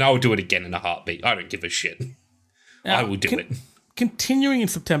 And I will do it again in a heartbeat. I don't give a shit. Now, I will do it. Continuing in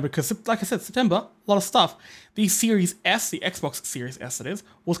September, because like I said, September, a lot of stuff. The Series S, the Xbox Series S that is,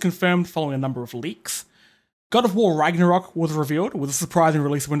 was confirmed following a number of leaks. God of War Ragnarok was revealed with a surprising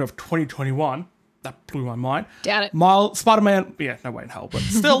release window of 2021. That blew my mind. Doubt it. Spider-Man, yeah, no way in hell, but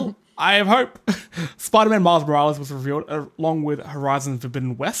still, I have hope. Spider-Man Miles Morales was revealed along with Horizon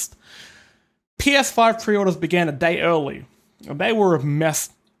Forbidden West. PS5 pre-orders began a day early, and they were a mess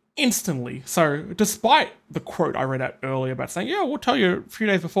instantly. So, despite the quote I read out earlier about saying, yeah, we'll tell you a few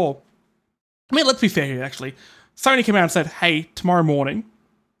days before. I mean, let's be fair here, actually. Sony came out and said, hey, tomorrow morning,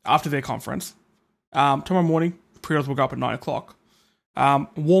 after their conference, tomorrow morning, pre-orders will go up at 9 o'clock.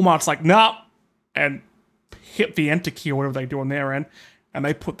 Walmart's like, nah, and hit the enter key or whatever they do on their end, and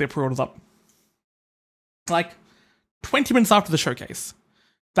they put their pre-orders up like 20 minutes after the showcase.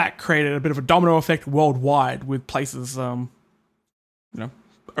 That created a bit of a domino effect worldwide with places, opening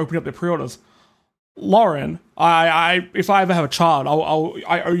up their pre-orders. Lauren, I if I ever have a child,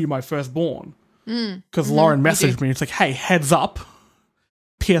 I owe you my firstborn. Because Lauren messaged me. It's like, hey, heads up,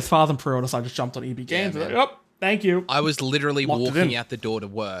 PS5 and pre-orders. I just jumped on EB Games. man. Like, yep, thank you. I was literally Locked it walking in. out the door to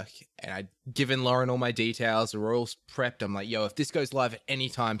work, and I'd given Lauren all my details. We're all prepped. I'm like, yo, if this goes live at any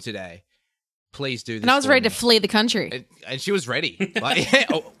time today, please do this. And I was for ready me. to flee the country. And she was ready. Like,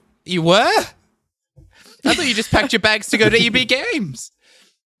 oh, you were? I thought you just packed your bags to go to EB Games.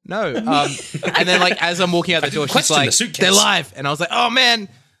 No. And then, like, as I'm walking out the door, she's question the like, suitcase. they're live. And I was like, oh, man,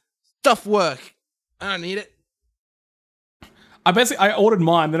 stuff work. I don't need it. I ordered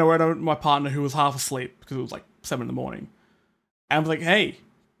mine, then I went over to my partner who was half asleep because it was like 7 a.m. And I was like, hey,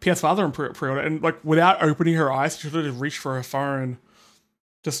 PS5 are in pre-order. And like without opening her eyes, she just reached for her phone,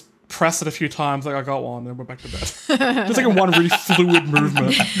 just pressed it a few times, like I got one, and then went back to bed. Just like a one really fluid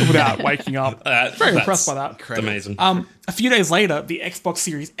movement without waking up. Very impressed by that. It's amazing. A few days later, the Xbox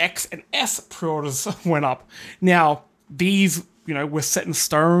Series X and S pre-orders went up. Now, these, were set in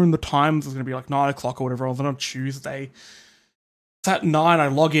stone. The times was going to be like 9 o'clock or whatever. I was on Tuesday. So at 9, I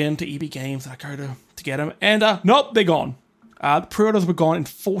log in to EB Games and I go to get them. And nope, they're gone. The pre-orders were gone in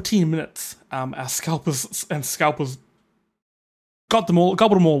 14 minutes. Our scalpers gobbled them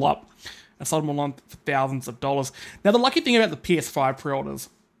all up and sold them all on for thousands of dollars. Now, the lucky thing about the PS5 pre-orders,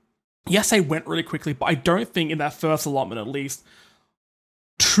 yes, they went really quickly, but I don't think in that first allotment at least,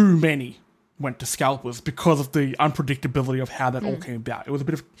 too many went to scalpers because of the unpredictability of how that all came about. It was a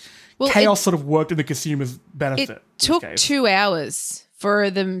bit of chaos sort of worked in the consumer's benefit. It took 2 hours for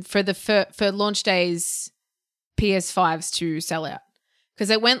launch days PS5s to sell out. Because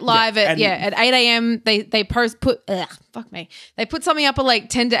it went live at 8 a.m. They put something up at like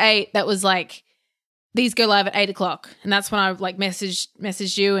 10 to 8 that was like these go live at 8 o'clock. And that's when I like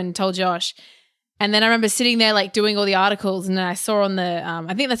messaged you and told Josh. And then I remember sitting there like doing all the articles, and then I saw on the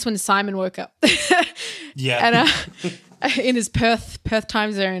I think that's when Simon woke up. Yeah. And in his Perth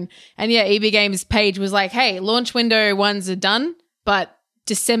time zone. And yeah, EB Games page was like, hey, launch window ones are done, but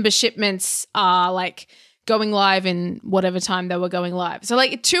December shipments are like going live in whatever time they were going live. So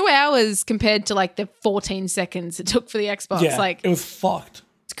like 2 hours compared to like the 14 seconds it took for the Xbox. Yeah, Like it was fucked.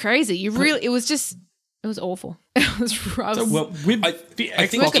 it's crazy. It was awful. It was rough. Well, with the I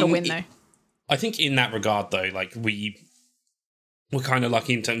think we're going to in- win though. I think in that regard, though, like we were kind of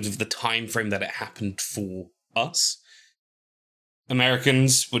lucky in terms of the time frame that it happened for us.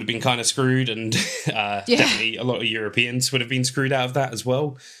 Americans would have been kind of screwed, and definitely a lot of Europeans would have been screwed out of that as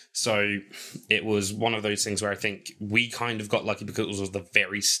well. So it was one of those things where I think we kind of got lucky because it was the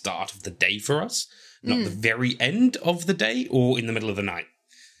very start of the day for us, not the very end of the day or in the middle of the night.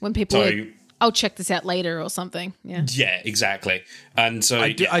 When people So are, I'll check this out later or something. Yeah. yeah, exactly. And so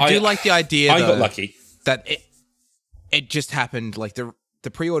I do like the idea. I got though, lucky. that it just happened. Like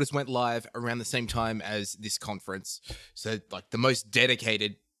the pre-orders went live around the same time as this conference, so like the most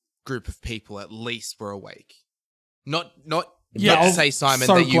dedicated group of people at least were awake. Not Yeah, to I'm say, Simon,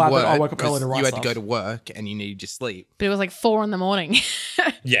 so that you glad were. that I woke up early to write you had to stuff. go to work and you needed your sleep. But it was like 4 a.m.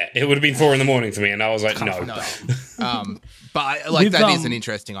 Yeah, it would have been 4 a.m. for me, and I was like, no. No, but like With, that is an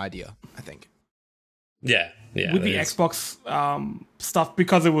interesting idea. I think. Yeah. with the that is. Xbox stuff,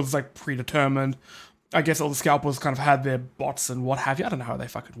 because it was like predetermined, I guess all the scalpers kind of had their bots and what have you. I don't know how they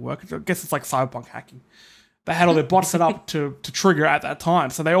fucking work. I guess it's like cyberpunk hacking. They had all their bots set up to trigger at that time,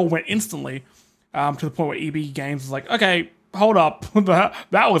 so they all went instantly to the point where EB Games was like, okay, hold up,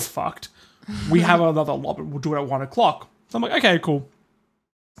 that was fucked. We have another lot, but we'll do it at 1 o'clock. So I'm like, okay, cool.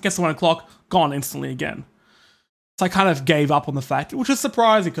 Gets to 1 o'clock, gone instantly again. So I kind of gave up on the fact, which is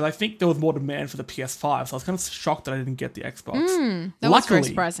surprising because I think there was more demand for the PS5, so I was kind of shocked that I didn't get the Xbox. That was very Luckily,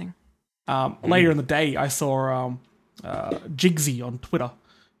 surprising. later in the day, I saw Jigsy on Twitter.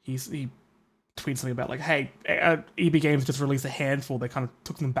 He tweeted something about like, hey, EB Games just released a handful. They kind of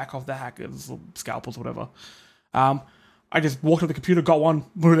took them back off the hackers or scalpers, whatever. I just walked to the computer, got one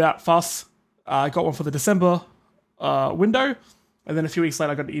without fuss. I got one for the December window. And then a few weeks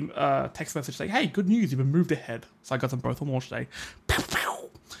later, I got a text message saying, hey, good news, you've been moved ahead. So I got them both on launch day.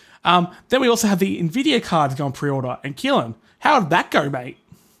 Then we also had the NVIDIA cards go on pre-order. And Keelan, how did that go, mate?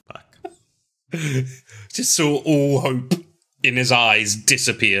 Just saw all hope in his eyes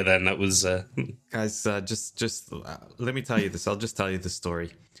disappear then. That was... Guys, just let me tell you this. I'll just tell you the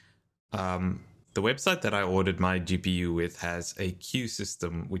story. The website that I ordered my GPU with has a queue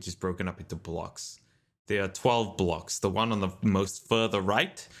system which is broken up into blocks. There are 12 blocks. The one on the most further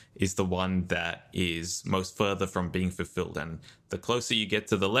right is the one that is most further from being fulfilled. And the closer you get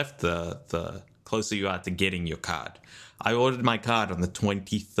to the left, the closer you are to getting your card. I ordered my card on the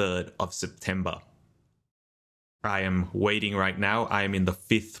 23rd of September. I am waiting right now. I am in the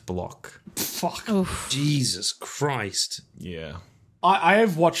 5th block. Fuck. Jesus Christ. Yeah. I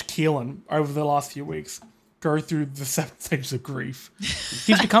have watched Keelan over the last few weeks go through the 7 stages of grief.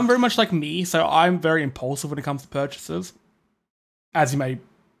 He's become very much like me, so I'm very impulsive when it comes to purchases, as you may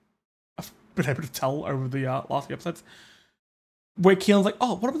have been able to tell over the last few episodes. Where Keelan's like,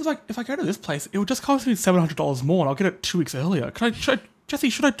 oh, what happens if I go to this place? It would just cost me $700 more and I'll get it 2 weeks earlier.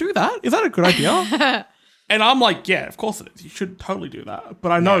 Jesse, should I do that? Is that a good idea? And I'm like, yeah, of course it is. You should totally do that.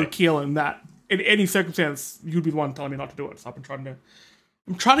 But I know, Keelan, that in any circumstance, you'd be the one telling me not to do it. So I'm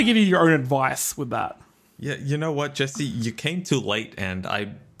trying to give you your own advice with that. Yeah, you know what, Jesse? You came too late, and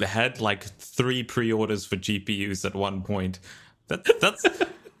I had like 3 pre-orders for GPUs at one point. That's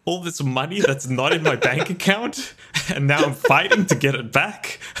all this money that's not in my bank account, and now I'm fighting to get it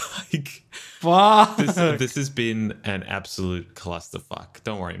back. Like, Fuck. this has been an absolute clusterfuck.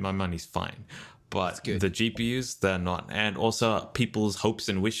 Don't worry, my money's fine. But the GPUs, they're not. And also, people's hopes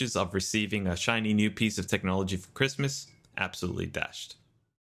and wishes of receiving a shiny new piece of technology for Christmas, absolutely dashed.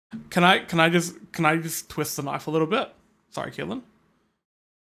 Can I just twist the knife a little bit? Sorry, Keelan.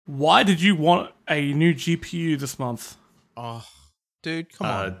 Why did you want a new GPU this month? Oh, dude, come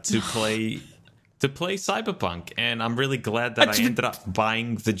on. To play Cyberpunk, and I'm really glad that I ended up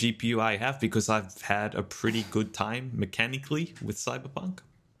buying the GPU I have because I've had a pretty good time mechanically with Cyberpunk.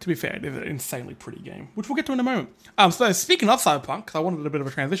 To be fair, it is an insanely pretty game, which we'll get to in a moment. So speaking of Cyberpunk, 'cause I wanted a bit of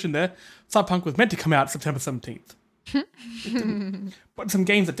a transition there. Cyberpunk was meant to come out September 17th. But some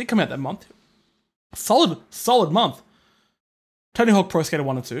games that did come out that month. Solid month. Tony Hawk Pro Skater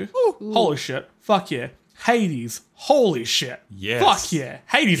 1 and 2. Holy shit. Fuck yeah. Hades. Holy shit. Yes. Fuck yeah.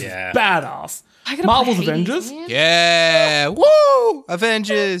 Hades is badass. I gotta Marvel's play Hades, Avengers. man. Yeah. Woo!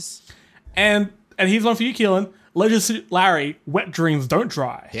 Avengers. And And here's one for you, Keelan. Leisure Suit Larry, Wet Dreams Don't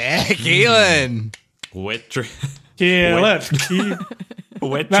Dry. Yeah, Keelan. Wet dream. Keelan.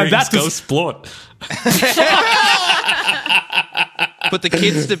 Wet Now dreams that's go just- splort. Put the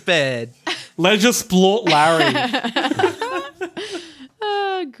kids to bed. Leisure Splort Larry.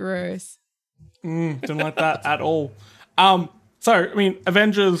 Oh, gross. Didn't like that at all. So, I mean,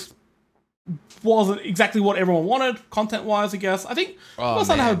 Avengers wasn't exactly what everyone wanted, content-wise, I guess. I think I'm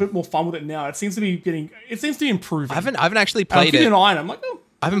starting to have a bit more fun with it now. It seems to be improving. I haven't actually I'm played keeping it. an eye on it. I'm like, oh,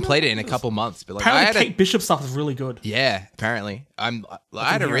 I haven't played it in a couple months, but like apparently Kate Bishop stuff is really good. yeah, apparently I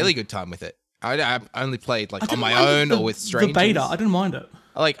had a really good time with it. I only played like on didn't my mind own the- or with strangers. The beta, I didn't mind it.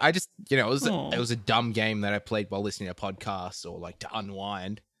 Like I just, it was Aw. it was a dumb game that I played while listening to podcasts or like to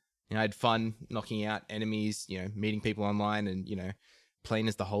unwind. I had fun knocking out enemies, meeting people online and, playing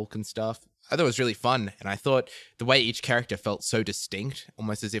as the Hulk and stuff. I thought it was really fun. And I thought the way each character felt so distinct,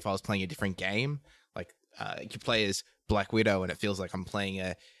 almost as if I was playing a different game. Like you play as Black Widow and it feels like I'm playing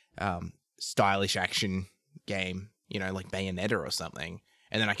a stylish action game, like Bayonetta or something.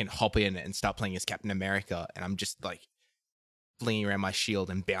 And then I can hop in and start playing as Captain America. And I'm just like flinging around my shield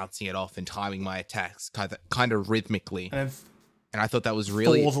and bouncing it off and timing my attacks kind of rhythmically. And I thought that was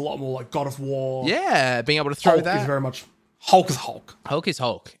really... Thor's a lot more like God of War. Yeah, being able to throw Hulk that. is very much... Hulk is Hulk. Hulk is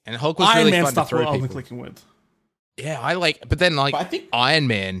Hulk. And Hulk was Iron really Man fun to stuff throw we're only people. clicking with. Yeah, but then like But I think- Iron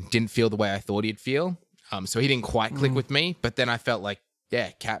Man didn't feel the way I thought he'd feel. So he didn't quite click with me. But then I felt like,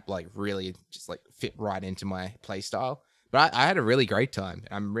 yeah, Cap like really just like fit right into my play style. But I had a really great time.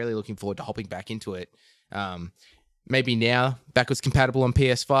 I'm really looking forward to hopping back into it. Maybe now backwards compatible on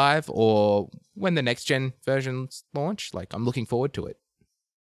PS5 or when the next gen versions launch. Like I'm looking forward to it.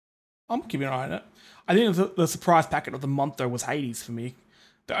 I'm keeping an eye on it. I think the surprise packet of the month, though, was Hades for me.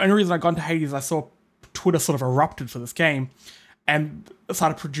 The only reason I got into Hades, I saw Twitter sort of erupted for this game and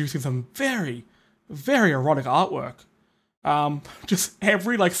started producing some very, very erotic artwork. Just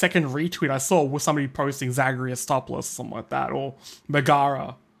every second retweet I saw was somebody posting Zagreus topless or something like that, or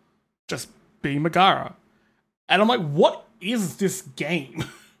Megara just being Megara. And I'm like, what is this game?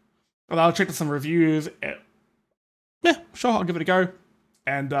 And I checked some reviews. Yeah, sure, I'll give it a go.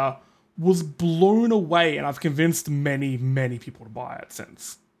 And was blown away, and I've convinced many, many people to buy it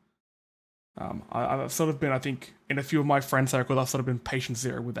since. I've sort of been, I think, in a few of my friend circles, I've sort of been patient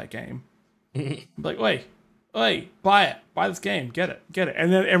zero with that game. Like, wait, buy it. Buy this game. Get it.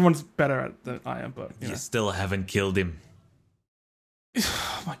 And then everyone's better at it than I am, but, You still haven't killed him.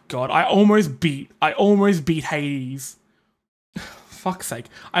 Oh my god, I almost beat Hades. Fuck's sake.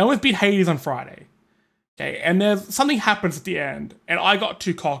 I almost beat Hades on Friday. Okay, and there's something happens at the end, and I got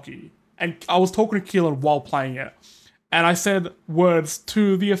too cocky. And I was talking to Keelan while playing it. And I said words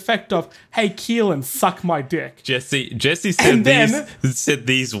to the effect of, "Hey Keelan, suck my dick." Jesse said And then- said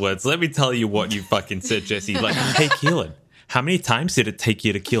these words. Let me tell you what you fucking said, Jesse. Like, hey Keelan, how many times did it take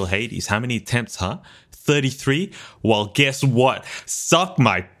you to kill Hades? How many attempts, huh? 33? Well, guess what? Suck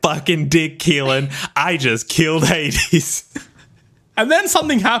my fucking dick, Keelan. I just killed Hades. And then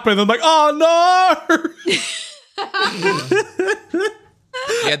something happened. I'm like, oh no!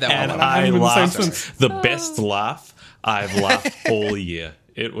 Yeah, that And one. I even the same laughed. sense. The best laugh I've laughed all year.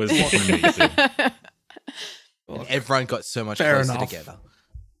 It was amazing. Everyone got so much Fair closer enough. together.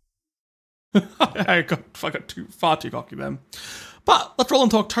 I got far too cocky then. But let's roll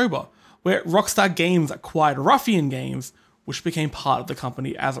into October, where Rockstar Games acquired Ruffian Games, which became part of the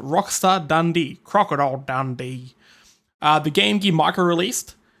company as Rockstar Dundee, Crocodile Dundee. The Game Gear Micro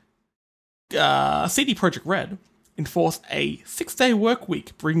released. CD Projekt Red enforced a 6-day work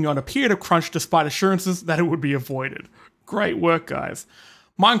week, bringing on a period of crunch despite assurances that it would be avoided. Great work, guys.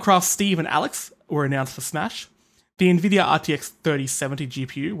 Minecraft Steve and Alex were announced for Smash. The NVIDIA RTX 3070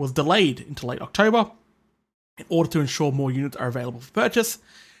 GPU was delayed into late October in order to ensure more units are available for purchase.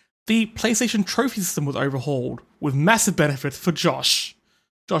 The PlayStation Trophy system was overhauled with massive benefits for Josh.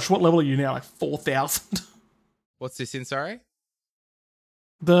 Josh, what level are you now? Like 4,000? What's this in, sorry?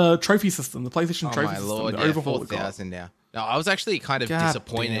 The trophy system, the PlayStation Oh Trophy my system, lord, the yeah, overhaul it got. 4,000 now. No, I was actually kind of God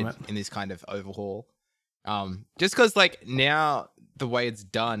disappointed damn it. in this kind of overhaul. Just because like now the way it's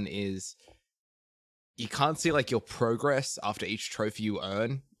done is you can't see like your progress after each trophy you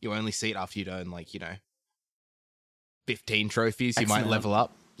earn. You only see it after you earn 15 trophies. You might Excellent. level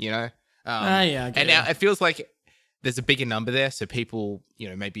up, Yeah, I get and now it. it feels like there's a bigger number there, so people,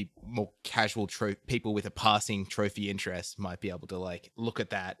 maybe more casual people with a passing trophy interest might be able to look at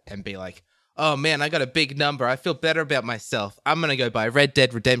that and be like, oh man, I got a big number. I feel better about myself. I'm going to go buy Red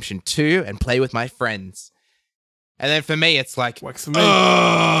Dead Redemption 2 and play with my friends. And then for me, it's like, Works for me.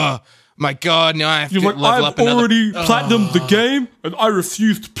 oh my God, now I have You're to like, level I've up another. already platinumed the game, and I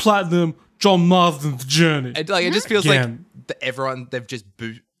refuse to platinum John Marsden's journey. It, like, it just feels Again. like they've just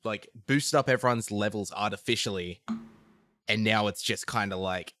boosted up everyone's levels artificially, and now it's just kind of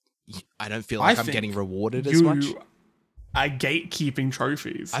like I don't feel like I'm think getting rewarded as much. Are gatekeeping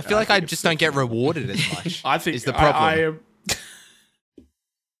trophies. I feel like I just don't get rewarded as much. I think is the problem. I am.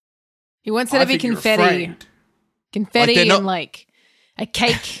 He wants it to be think you're confetti. afraid. Confetti Like, they're not- and like a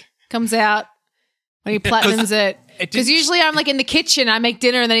cake comes out when he platinums it. Because usually I'm like in the kitchen, I make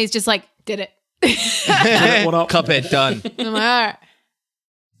dinner, and then he's just like, did it. What up? Cuphead done. I'm like, all right,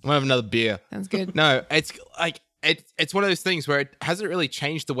 We'll have another beer. sounds good. No, it's like it's one of those things where it hasn't really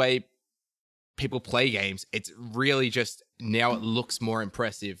changed the way people play games. It's really just now it looks more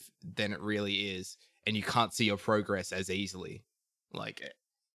impressive than it really is, and you can't see your progress as easily. Like,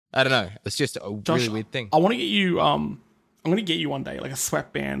 I don't know. It's just a Josh, really weird thing. I want to get you. I'm going to get you one day like a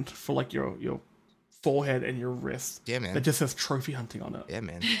sweatband for like your forehead and your wrist. Yeah, man. That just says trophy hunting on it, Yeah,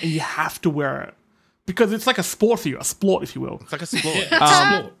 man. and you have to wear it because it's like a sport for you, a sport, if you will. It's like a sport.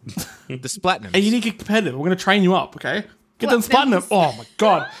 The Splatnums. And you need to get competitive. We're going to train you up, okay? Get them Splatnums. Oh my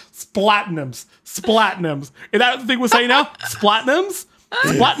god, Splatnums. Is that the thing we're saying now? Splatnums?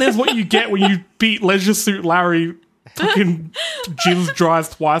 Splatnums what you get when you beat Leisure Suit Larry fucking Jesus Drives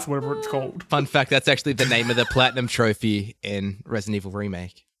Twice, whatever it's called. Fun fact, that's actually the name of the Platinum Trophy in Resident Evil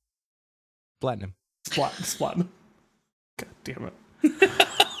Remake. Platinum. Splatnum. God damn it.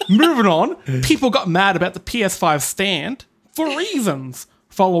 Moving on, people got mad about the PS5 stand for reasons.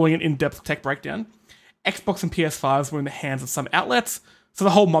 Following an in-depth tech breakdown, Xbox and PS5s were in the hands of some outlets, so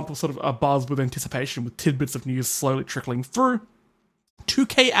the whole month was sort of abuzz with anticipation, with tidbits of news slowly trickling through.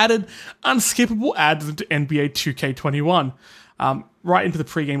 2K added unskippable ads into NBA 2K21, right into the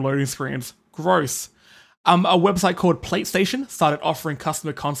pre-game loading screens. Gross. A website called PlateStation started offering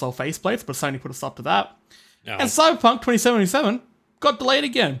customer console faceplates, but Sony put a stop to that. Oh. And Cyberpunk 2077 got delayed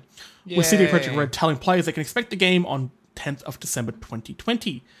again, with CD Projekt Red telling players they can expect the game on 10th of December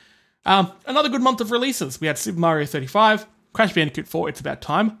 2020. Another good month of releases. We had Super Mario 35, Crash Bandicoot 4, It's About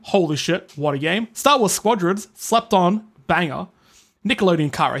Time. Holy shit, what a game. Star Wars Squadrons, slept on, banger.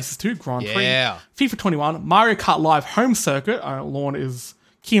 Nickelodeon Kart Races 2, Grand Prix. Yeah. FIFA 21, Mario Kart Live Home Circuit. Lorne is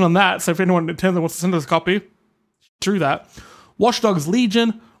keen on that, so if anyone at Nintendo wants to send us a copy, do that. Watch Dogs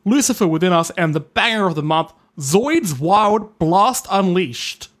Legion, Lucifer Within Us, and the banger of the month, Zoids Wild Blast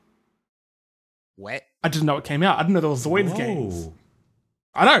Unleashed. Wet. I didn't know it came out. I didn't know there were Zoids games.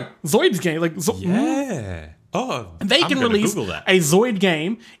 I know. Zoids game. Like, Yeah. Oh, they I'm can gonna release Google that. a Zoid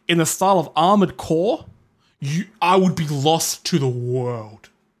game in the style of Armored Core. I would be lost to the world.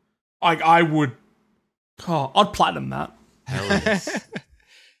 Like, I would... Oh, I'd platinum that. Hell yes.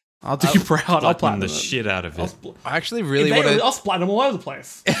 I'll do you proud. I'll Platinum platinum the it. shit out of it. I actually really want I'll platinum all over the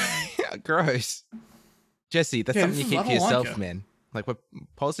place. to. Gross. Jesse, that's Yeah, something you this is- keep to I don't like yourself, it. man. Like, we're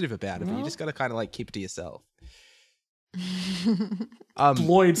positive about it, but you No. just got to kind of like keep it to yourself.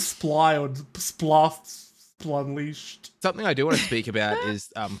 Lloyd Sply or Splast Unleashed. Something I do want to speak about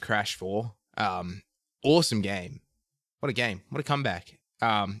is Crash 4. Awesome game. What a game. What a comeback.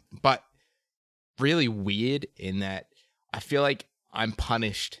 But really weird in that I feel like I'm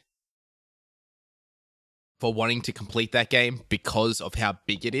punished for wanting to complete that game because of how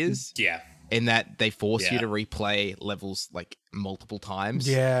big it is, Yeah. in that they force you Yeah. to replay levels like multiple times.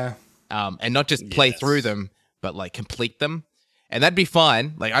 Yeah. And not just play Yes. through them, but like complete them. And that'd be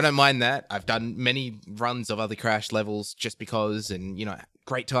fine. Like, I don't mind that. I've done many runs of other Crash levels just because, and, you know,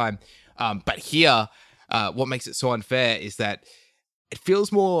 great time. But here, what makes it so unfair is that it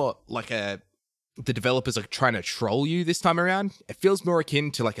feels more like the developers are trying to troll you this time around. It feels more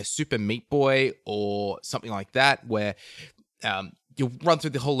akin to like a Super Meat Boy or something like that, where you'll run through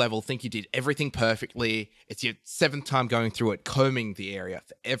the whole level, think you did everything perfectly. It's your 7th time going through it, combing the area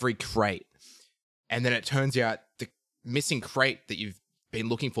for every crate. And then it turns out the missing crate that you've been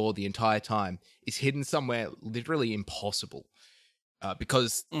looking for the entire time is hidden somewhere literally impossible.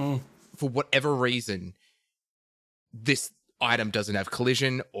 Because for whatever reason, this item doesn't have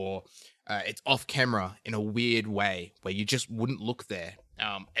collision, or it's off camera in a weird way where you just wouldn't look there.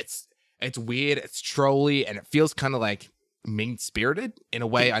 It's weird, it's trolly, and it feels kind of like mean-spirited in a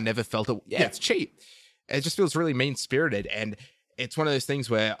way I never felt it. Yeah, it's cheap. It just feels really mean-spirited, and it's one of those things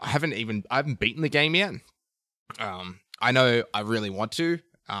where I haven't beaten the game yet. I know I really want to,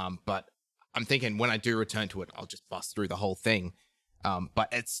 but I'm thinking when I do return to it, I'll just bust through the whole thing. But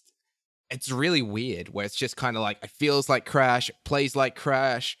it's really weird where it's just kind of like, it feels like Crash, it plays like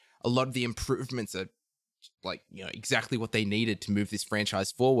Crash. A lot of the improvements are like, you know, exactly what they needed to move this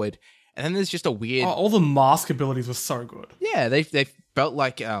franchise forward. And then there's just a weird... all the mask abilities were so good. Yeah, they felt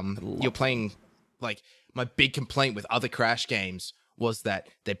like you're playing... Like, my big complaint with other Crash games was that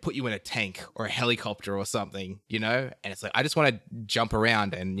they'd put you in a tank or a helicopter or something, you know? And it's like, I just want to jump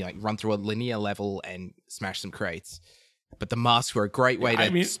around and like run through a linear level and smash some crates. But the masks were a great way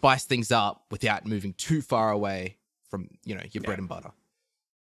to spice things up without moving too far away from, you know, your bread and butter.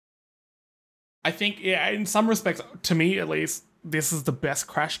 I think, in some respects, to me at least, this is the best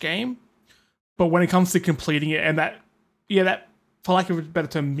Crash game. But when it comes to completing it and that, for lack of a better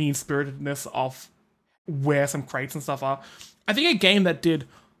term, mean-spiritedness of where some crates and stuff are, I think a game that did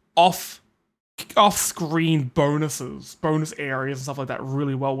off-screen bonus areas and stuff like that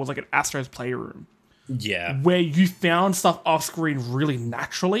really well was like an Astro's Playroom. Yeah. Where you found stuff off-screen really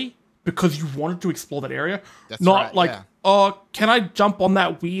naturally because you wanted to explore that area. That's Not right, like, yeah. oh, can I jump on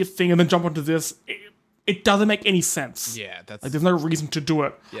that weird thing and then jump onto this? It doesn't make any sense. Yeah, that's Like, there's no reason to do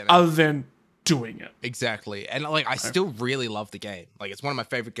it Yeah, no. other than doing it. exactly. And like, I still really love the game. Like, it's one of my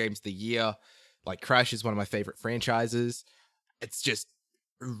favorite games of the year. Like, Crash is one of my favorite franchises. It's just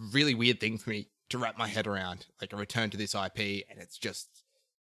a really weird thing for me to wrap my head around. Like, a return to this IP, and it's just,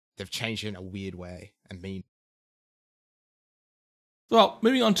 they've changed it in a weird way. I mean, Well,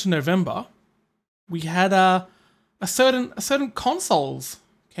 moving on to November, we had a certain consoles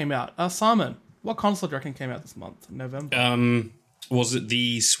came out. Simon, what console do you reckon came out this month, in November? Was it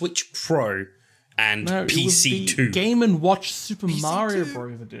the Switch Pro and No, it was the PC2? Game & Watch Super Mario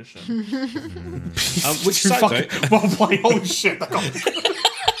Bros. Edition. Which side though? Well played. Holy shit.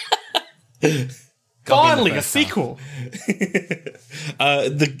 Finally, a first half. sequel.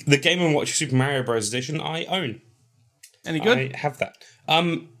 The Game & Watch Super Mario Bros. Edition I own. Any good? I have that.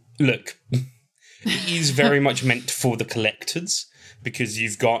 Look, it is very much meant for the collectors because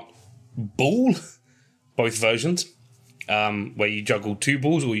you've got Ball, both versions, where you juggle 2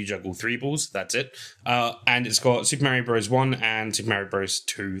 balls or you juggle 3 balls. That's it. And it's got Super Mario Bros. 1 and Super Mario Bros.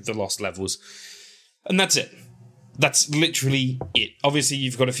 2, the Lost Levels. And that's it. That's literally it. Obviously,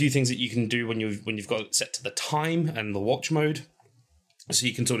 you've got a few things that you can do when you've got it set to the time and the watch mode, so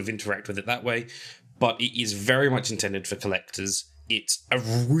you can sort of interact with it that way. But it is very much intended for collectors. It's a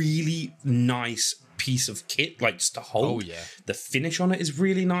really nice piece of kit, like just to hold. Oh, yeah. The finish on it is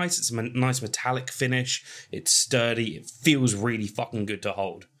really nice. It's a nice metallic finish. It's sturdy. It feels really fucking good to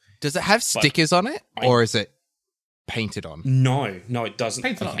hold. does it have stickers on it, or is it painted on? No, it doesn't.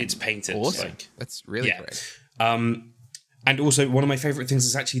 Painted on. It's painted. Awesome. Like, That's really yeah. great. And also, one of my favourite things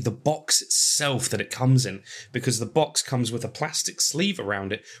is actually the box itself that it comes in, because the box comes with a plastic sleeve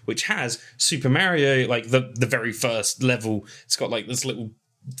around it, which has Super Mario, like the very first level. It's got like this little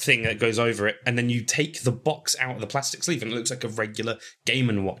thing that goes over it, and then you take the box out of the plastic sleeve, and it looks like a regular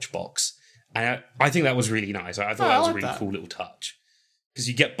Game & Watch box. And I think that was really nice. I thought that was a really cool little touch. Because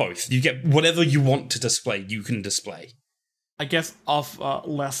you get both. You get whatever you want to display, you can display. I guess of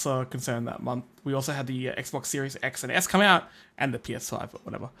lesser concern that month, we also had the Xbox Series X and S come out, and the PS5 or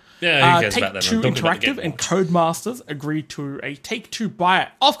whatever. Yeah, who cares about them? Take-Two I'm talking about the Interactive Game and Watch. Codemasters agreed to a Take-Two buyout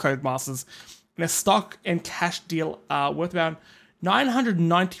of Codemasters in a stock and cash deal worth about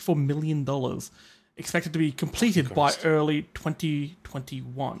 $994 million, expected to be completed by early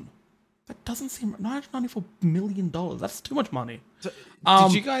 2021. That doesn't seem... $994 million. That's too much money.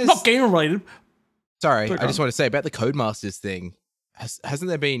 Did you guys... Not game-related. Sorry, Go I just want to say about the Codemasters thing. Hasn't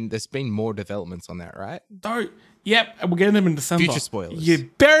there been... There's been more developments on that, right? Don't. Yep, we're getting them in December. Future spoilers. You're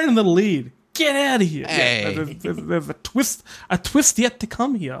buried in the lead. Get out of here. Hey. Yeah, there's a twist yet to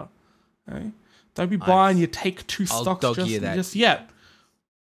come here. Okay? Don't be buying your Take-Two I'll stocks dog ear that. just yet.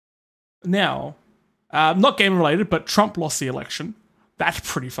 Now, not game related, but Trump lost the election. That's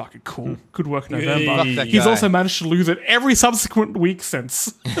pretty fucking cool. Good work, November. Fuck that He's guy. also managed to lose it every subsequent week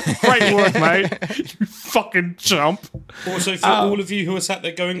since. Great work, mate. You fucking chump. Also, for all of you who are sat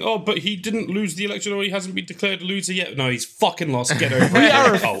there going, oh, but he didn't lose the election or he hasn't been declared a loser yet. No, he's fucking lost. Get over it. We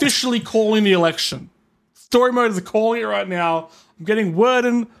are Oh. officially calling the election. Story mode is calling it right now. I'm getting word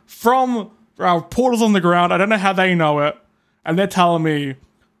in from our reporters on the ground. I don't know how they know it. And they're telling me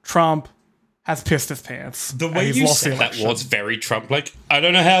Trump has pissed his pants. The and way he's you lost the said that election. was very Trump-like. I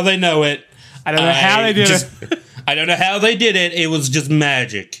don't know how they know it. I don't know how they did just- it. I don't know how they did it. It was just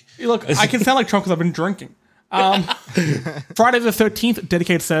magic. Look, I can sound like Trump because I've been drinking. Friday the 13th,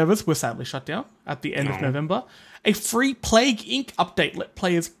 dedicated servers were sadly shut down at the end of November. A free Plague Inc. update let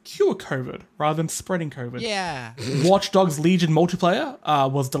players cure COVID rather than spreading COVID. Yeah. Watch Dogs Legion multiplayer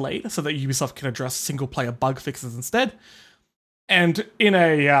was delayed so that Ubisoft can address single-player bug fixes instead. And in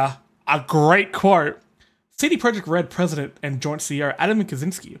a great quote, CD Projekt Red president and joint CEO Adam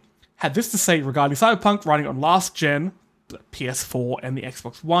Kaczynski had this to say regarding Cyberpunk running on last-gen, the PS4 and the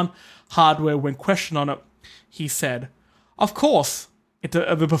Xbox One hardware when questioned on it. He said, of course,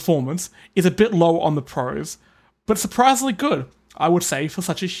 the performance is a bit low on the pros, but surprisingly good. I would say, for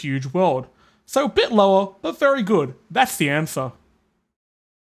such a huge world. So a bit lower, but very good. That's the answer.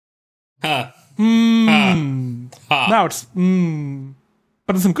 Ha. Now it's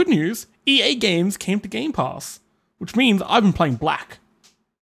But in some good news, EA games came to Game Pass, which means I've been playing Black.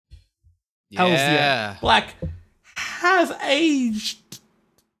 Hells yeah. Black has aged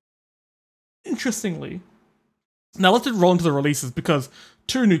interestingly. Now let's just roll into the releases, because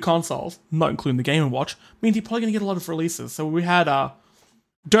 2 new consoles, not including the Game & Watch, means you're probably going to get a lot of releases. So we had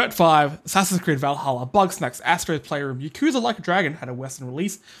Dirt 5, Assassin's Creed Valhalla, Bugsnax, Astro's Playroom, Yakuza Like a Dragon had a Western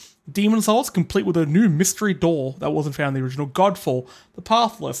release, Demon Souls, complete with a new mystery door that wasn't found in the original, Godfall, The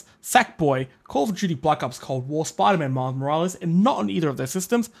Pathless, Sackboy, Call of Duty Black Ops Cold War, Spider-Man Miles Morales, and not on either of their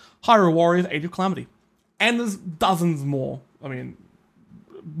systems, Hyrule Warriors Age of Calamity. And there's dozens more. I mean,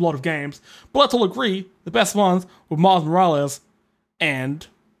 a lot of games. But let's all agree, the best ones were Miles Morales and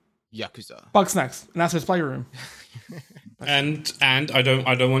Yakuza, Bugsnax, and Astro's Playroom. And I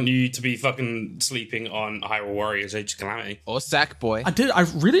don't want you to be fucking sleeping on Hyrule Warriors Age of Calamity or Sackboy. I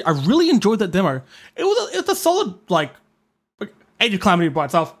really enjoyed that demo. It's a solid like Age of Calamity by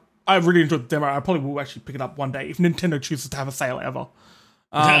itself. I really enjoyed the demo. I probably will actually pick it up one day if Nintendo chooses to have a sale ever.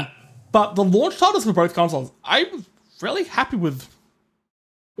 But the launch titles for both consoles, I was really happy with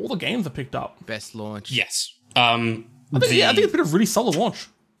all the games I picked up. Best launch. Yes. I think it's been a really solid launch.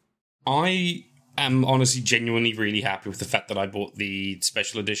 I am honestly genuinely really happy with the fact that I bought the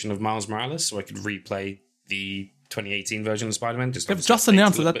special edition of Miles Morales so I could replay the 2018 version of Spider-Man. They've just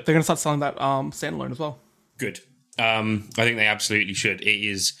announced that they're going to start selling that standalone as well. Good. I think they absolutely should. It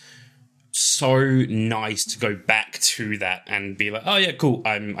is so nice to go back to that and be like, oh yeah, cool,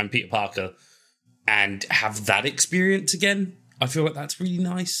 I'm Peter Parker, and have that experience again. I feel like that's really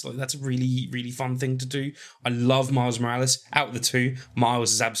nice. Like, that's a really, really fun thing to do. I love Miles Morales. Out of the 2,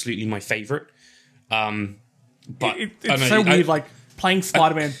 Miles is absolutely my favorite. But it's so weird, like playing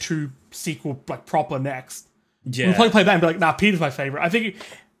Spider-Man 2 sequel like proper next. Yeah, we'll play that and be like, nah, Peter's my favorite. I think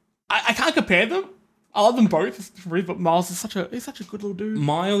I can't compare them. I love them both, but Miles is such a good little dude.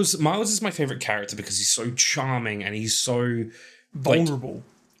 Miles is my favorite character because he's so charming and he's so vulnerable.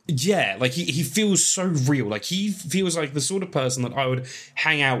 Like he feels so real. Like he feels like the sort of person that I would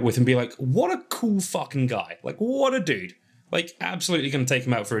hang out with and be like, what a cool fucking guy. Like, what a dude. Like, absolutely going to take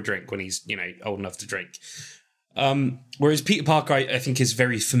him out for a drink when he's, old enough to drink. Whereas Peter Parker, I think, is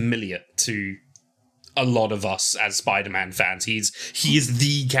very familiar to a lot of us as Spider-Man fans. He is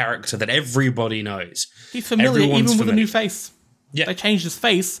the character that everybody knows. He's familiar, even with a new face. Yeah. They changed his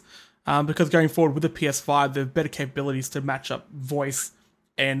face because going forward with the PS5, they have better capabilities to match up voice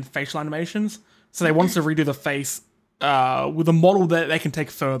and facial animations. So they wanted to redo the face with a model that they can take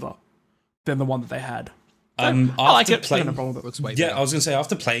further than the one that they had. So, I like it. I was going to say,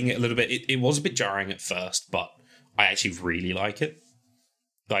 after playing it a little bit, it was a bit jarring at first, but I actually really like it.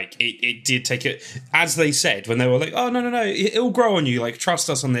 Like, it did take it, as they said, when they were like, oh, no, it'll grow on you, like, trust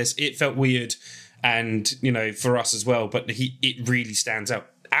us on this. It felt weird, and, for us as well, but it really stands out.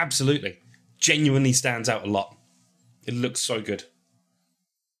 Absolutely. Genuinely stands out a lot. It looks so good.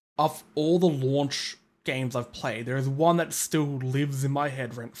 Of all the launch games I've played, there is one that still lives in my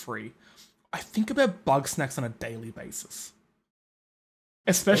head rent-free. I think about Bugsnax on a daily basis.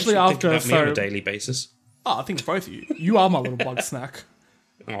 Especially after... Think about me on a daily basis. Oh, I think both of you. You are my little Bugsnack.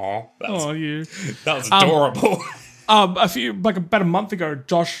 You. That was adorable. About a month ago,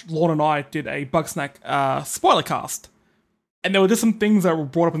 Josh, Lorne, and I did a Bugsnack spoiler cast. And there were just some things that were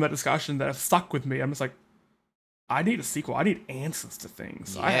brought up in that discussion that have stuck with me. I'm just like, I need a sequel. I need answers to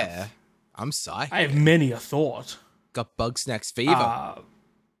things. Yeah, I'm psyched. I have many a thought. Got Bugsnax fever.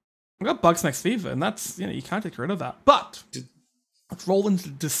 I got Bugsnax fever, and that's, you can't take rid of that. But let's roll into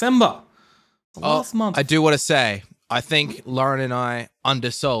December. Last month. I do want to say, I think Lauren and I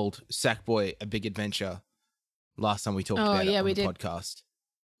undersold Sackboy: A Big Adventure last time we talked about it on the podcast.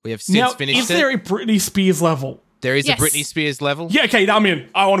 We have since finished it. Is there a Britney Spears level? There is a Britney Spears level? Yeah, okay, I'm in.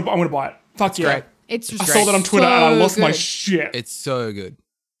 I want to buy it. Fuck yeah. Great. I saw that on Twitter and I lost my shit. It's so good.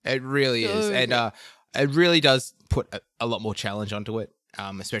 It really is. And it really does put a lot more challenge onto it,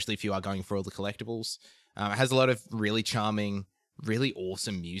 especially if you are going for all the collectibles. It has a lot of really charming, really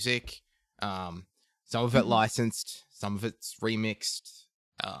awesome music. Some of it licensed, some of it's remixed,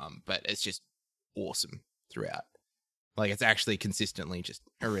 but it's just awesome throughout. Like, it's actually consistently just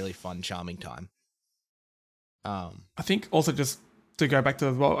a really fun, charming time. I think also just to go back to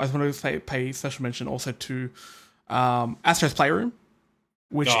as well, I just want to pay special mention also to Astro's Playroom,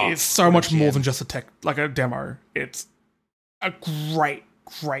 which is so much more than just a demo. It's a great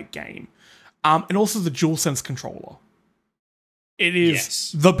game. And also the DualSense controller. It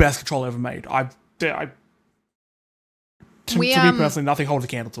is the best controller ever made. I to We, me personally, nothing holds a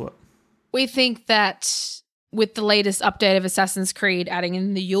candle to it. We think that with the latest update of Assassin's Creed adding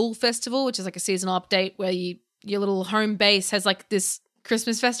in the Yule Festival, which is like a seasonal update where your little home base has like this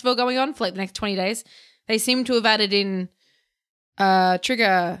Christmas festival going on for like the next 20 days, they seem to have added in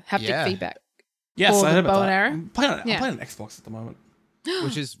trigger haptic feedback. Yes, for I the heard about bow that. and arrow. I'm playing on Yeah. Xbox at the moment.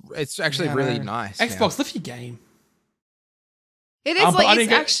 Which is it's actually Yeah, really no. nice. Xbox, lift your game. It is but I like, didn't it's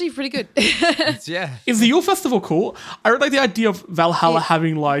get- actually pretty good. Yeah. Is the Yule Festival cool? I really like the idea of Valhalla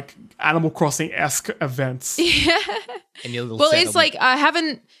having like Animal Crossing-esque events. And your little Well, it's settlement. like I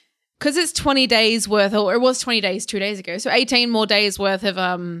haven't, because it's 20 days worth, or it was 20 days 2 days ago, so 18 more days worth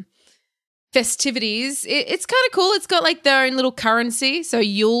of festivities. It's kind of cool. It's got like their own little currency, so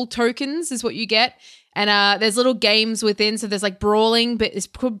Yule tokens is what you get, and there's little games within. So there's like brawling, but it's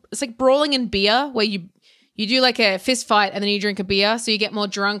like brawling and beer, where you do like a fist fight and then you drink a beer, so you get more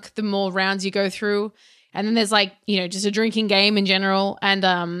drunk the more rounds you go through. And then there's like, just a drinking game in general, and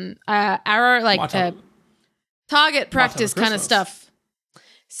arrow My time- target practice kind of Christmas. stuff.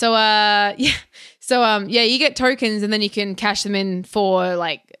 So you get tokens and then you can cash them in for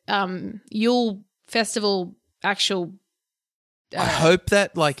like Yule Festival actual I hope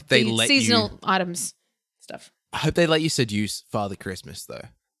that like they let seasonal you. items stuff. I hope they let you seduce Father Christmas though.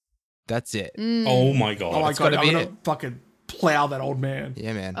 That's it. Oh my god. Oh my That's god, gotta I'm be gonna it. fucking plow that old man.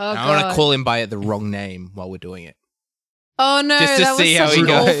 Yeah, man. Oh, I want God. to call him by the wrong name while we're doing it. Oh no, Just to that was see how such he an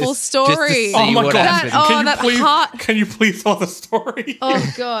goes. awful Just to story. see Oh my what god! happened. Can you That please tell the story?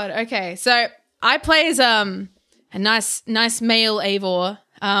 Oh god. Okay. So I play as a nice male Eivor.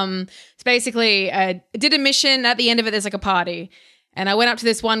 It's basically I did a mission. At the end of it, there's like a party, and I went up to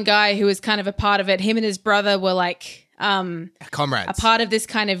this one guy who was kind of a part of it. Him and his brother were like Comrades. a part of this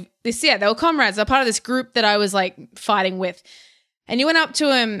kind of this. Yeah, they were comrades. They're part of this group that I was like fighting with. And you went up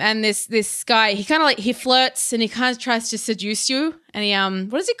to him, and this guy, he kind of like he flirts and he kind of tries to seduce you. And he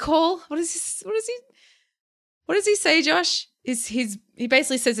what does he call? What does he say, Josh? He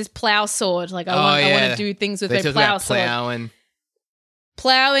basically says his plow sword. Like I want to do things with they their talk plow about sword,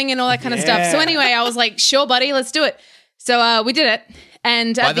 plowing and all that kind of stuff. So Yeah. anyway, I was like, sure, buddy, let's do it. So we did it,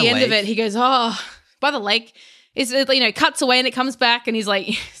 and By at the the end of lake? it, he goes, "Oh, by the lake." It's cuts away and it comes back, and he's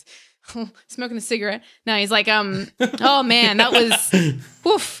like smoking a cigarette. No, he's like, oh man, that was,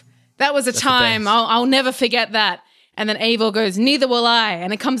 woof, that was a time. best. I'll never forget that. And then Eivor goes, neither will I.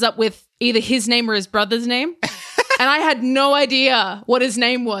 And it comes up with either his name or his brother's name. And I had no idea what his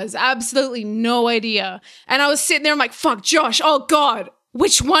name was. Absolutely no idea. And I was sitting there, I'm like, fuck, Josh, oh God,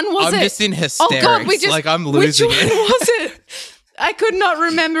 which one was I'm it? just in Oh hysterics. God, like I'm losing which one it. was it? I could not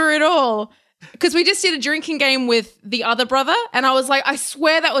remember it all. Because we just did a drinking game with the other brother, and I was like, I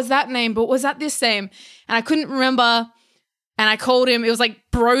swear that was that name, but was that this name? And I couldn't remember. And I called him, it was like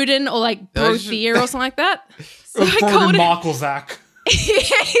Broden or like Brothier or something like that. So I called Broden him. Markelzak.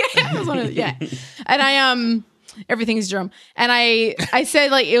 It was one of the- yeah. And I everything's drum. And I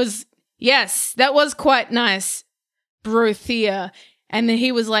said like it was, yes, that was quite nice, Brothier. And then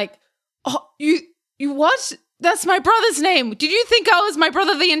he was like, oh, you what? That's my brother's name. Did you think I was my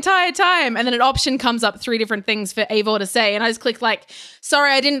brother the entire time? And then an option comes up, 3 different things for Eivor to say. And I just clicked like,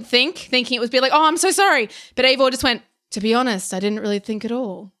 sorry, I didn't think, thinking it was be like, oh, I'm so sorry. But Eivor just went, to be honest, I didn't really think at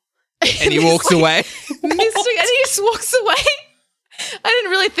all. And he walks away. And he just walks away. I didn't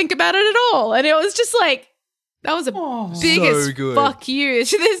really think about it at all. And it was just like, that was a biggest So good. fuck you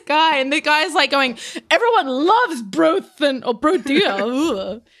to this guy. And the guy's like going, everyone loves Brothen or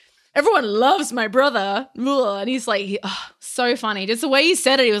Brodia. Everyone loves my brother. Ugh. And he's like, so funny. Just the way he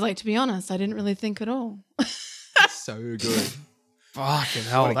said it, he was like, to be honest, I didn't really think at all. So good. Fucking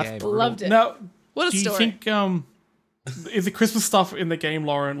hell, What a that's game. brutal. Loved it. Now, What a do you story. think is the Christmas stuff in the game,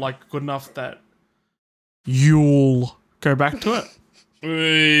 Lauren, like good enough that you'll go back to it?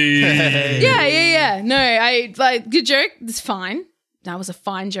 Yeah. No, I like good joke. It's fine. That was a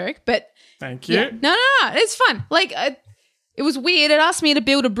fine joke, but Thank you. yeah. No, it's fun. Like it was weird. It asked me to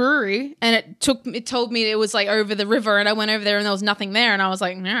build a brewery, and it told me it was like over the river, and I went over there and there was nothing there, and I was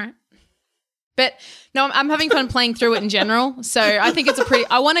like, all right. But no, I'm having fun playing through it in general. So I think it's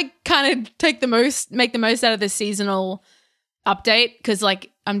I want to kind of make the most out of this seasonal update because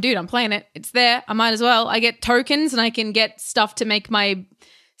like I'm playing it. It's there. I might as well. I get tokens and I can get stuff to make my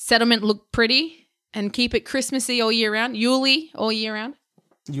settlement look pretty and keep it Christmassy all year round, Yule all year round.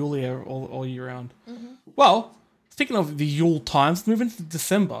 Yule all year round. Well, speaking of the Yule times, moving to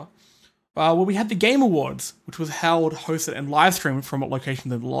December, where we had the Game Awards, which was held, hosted, and live streamed from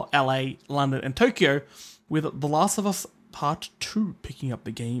locations in LA, London, and Tokyo, with The Last of Us Part 2 picking up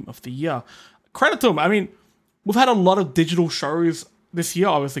the Game of the Year. Credit to them. I mean, we've had a lot of digital shows this year,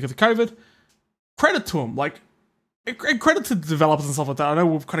 obviously because of COVID. Credit to them. Like, and credit to the developers and stuff like that. I know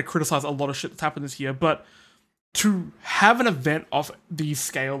we've kind of criticized a lot of shit that's happened this year, but to have an event of these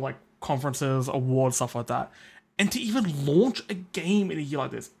scale, like conferences, awards, stuff like that, and to even launch a game in a year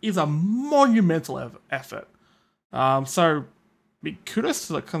like this is a monumental effort. So kudos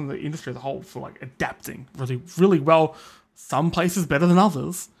to kind of the industry as a whole for like adapting really, really well. Some places better than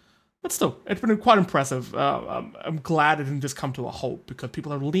others, but still, it's been quite impressive. I'm glad it didn't just come to a halt because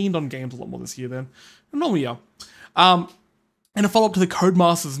people have leaned on games a lot more this year than normally are. And a follow-up to the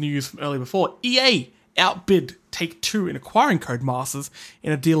Codemasters news from earlier before, EA outbid Take-Two in acquiring Codemasters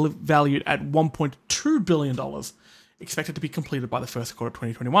in a deal valued at $1.2 billion, expected to be completed by the first quarter of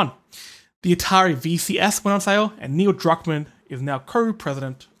 2021. The Atari VCS went on sale, and Neil Druckmann is now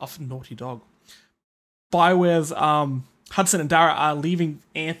co-president of Naughty Dog. BioWare's Hudson and Dara are leaving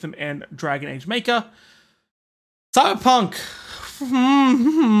Anthem and Dragon Age Maker. Cyberpunk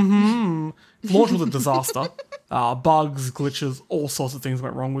launch was a disaster. Bugs, glitches, all sorts of things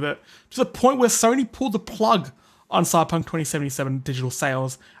went wrong with it, to the point where Sony pulled the plug on Cyberpunk 2077 digital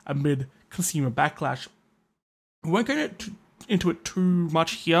sales amid consumer backlash. We won't go into it too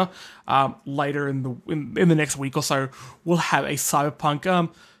much here. Later in the next week or so, we'll have a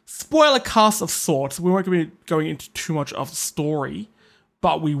Cyberpunk spoiler cast of sorts. We won't be going into too much of the story,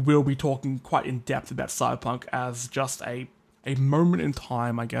 but we will be talking quite in depth about Cyberpunk as just a moment in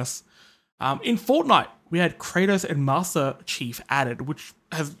time, I guess. In Fortnite, we had Kratos and Master Chief added, which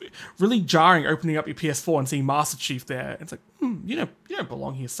has really jarring opening up your PS4 and seeing Master Chief there. It's like, you don't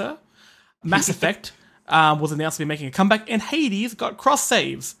belong here, sir. Mass Effect was announced to be making a comeback, and Hades got cross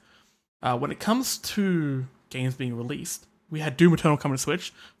saves. When it comes to games being released, we had Doom Eternal coming to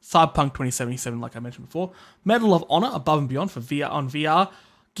Switch, Cyberpunk 2077, like I mentioned before, Medal of Honor Above and Beyond for VR,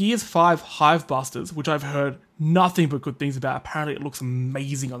 Gears 5 Hivebusters, which I've heard nothing but good things about. Apparently it looks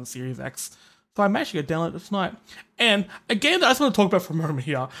amazing on the Series X. So I'm actually going to download it tonight. And a game that I just want to talk about for a moment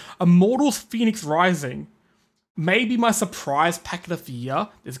here, Immortals Phoenix Rising. Maybe my surprise packet of the year.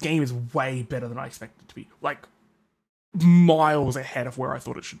 This game is way better than I expected it to be. Like, miles ahead of where I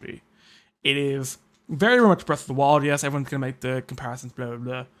thought it should be. It is very much Breath of the Wild. Yes, everyone's going to make the comparisons, blah,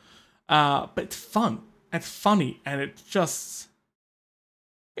 blah, blah. But it's fun. It's funny. And it just...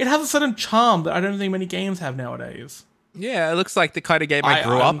 It has a certain charm that I don't think many games have nowadays. Yeah, it looks like the kind of game I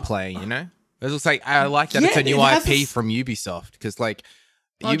grew up playing, you know? It looks like, I like that it's a new IP from Ubisoft, because, like,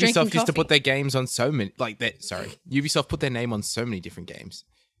 Ubisoft used to put their games on so many, Ubisoft put their name on so many different games.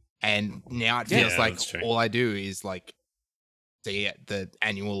 And now it feels like all I do is, like, the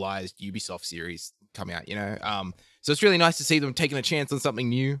annualized Ubisoft series come out, you know? So it's really nice to see them taking a chance on something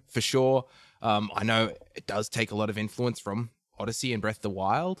new, for sure. I know it does take a lot of influence from Odyssey and Breath of the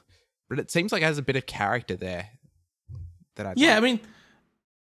Wild, but it seems like it has a bit of character there that I I mean,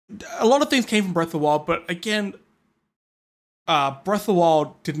 a lot of things came from Breath of the Wild, but again, Breath of the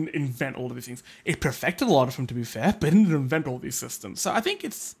Wild didn't invent all of these things. It perfected a lot of them, to be fair, but it didn't invent all these systems. So I think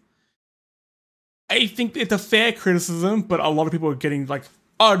it's a fair criticism, but a lot of people are getting like,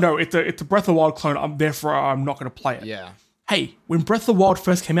 oh no, it's a Breath of the Wild clone, therefore I'm not going to play it. Yeah. Hey, when Breath of the Wild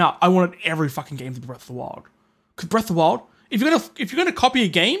first came out, I wanted every fucking game to be Breath of the Wild. Because Breath of the Wild, if you're gonna copy a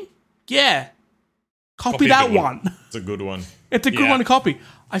game, copy that one. It's a good one. It's a good one to copy.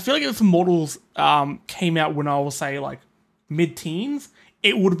 I feel like if Immortals came out when I will say like mid-teens,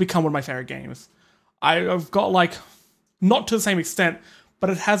 it would have become one of my favorite games. I've got like, not to the same extent, but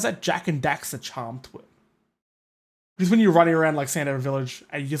it has that Jak and Daxter charm to it. Because when you're running around like Sandover Village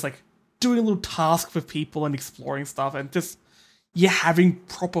and you're just like doing a little task for people and exploring stuff and just you're having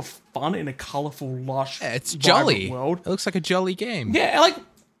proper fun in a colourful, lush, it's jolly world. It looks like a jolly game. Yeah, like,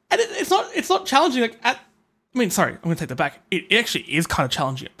 and it's not challenging. Like I'm going to take that back. It actually is kind of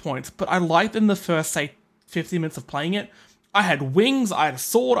challenging at points, but I liked in the first, say, 50 minutes of playing it, I had wings, I had a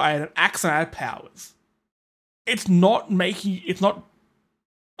sword, I had an axe, and I had powers. It's not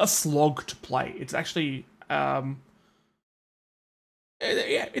a slog to play. It's actually,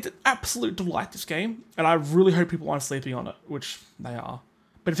 it's an absolute delight, this game, and I really hope people aren't sleeping on it, which they are.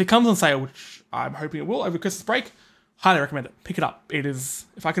 But if it comes on sale, which I'm hoping it will over Christmas break, highly recommend it. Pick it up. It is,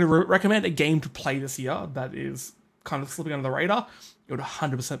 if I could recommend a game to play this year that is kind of slipping under the radar, it would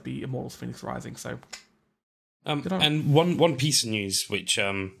 100% be Immortals Phoenix Rising. So, and one piece of news which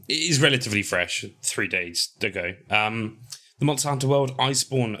is relatively fresh, 3 days ago. The Monster Hunter World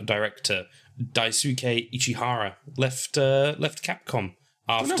Iceborne director Daisuke Ichihara left Capcom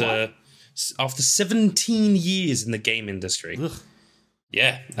after 17 years in the game industry. Ugh.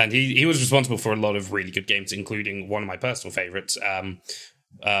 Yeah, and he was responsible for a lot of really good games, including one of my personal favorites,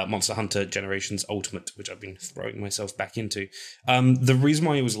 Monster Hunter Generations Ultimate, which I've been throwing myself back into. The reason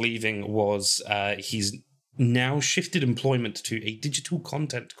why he was leaving was he's now shifted employment to a digital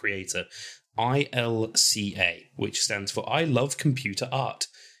content creator, ILCA, which stands for I Love Computer Art,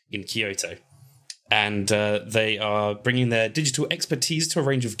 in Kyoto. And they are bringing their digital expertise to a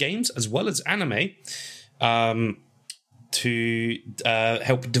range of games as well as anime to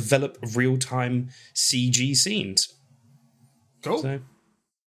help develop real-time CG scenes. Cool. So,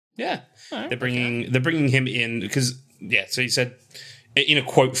 yeah, Alright, they're bringing him in because So he said in a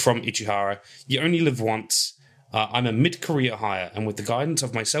quote from Ichihara, "You only live once. I'm a mid-career hire, and with the guidance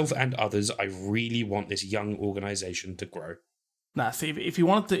of myself and others, I really want this young organization to grow." Nah, see, if he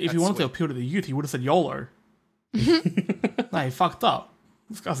wanted to appeal to the youth, he would have said YOLO. Nah, he fucked up.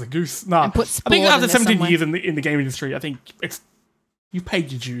 This guy's a goose. Nah, And put I think sport after in there 17 somewhere. years in the game industry, I think you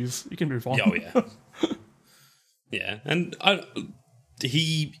paid your dues. You can move on. Oh yeah, yeah, and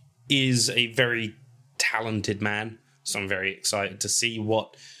he is a very talented man, so I'm very excited to see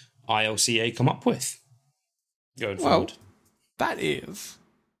what ILCA come up with going forward. That is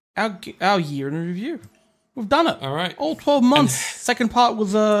our year in review. We've done it. All right. All 12 months. Second part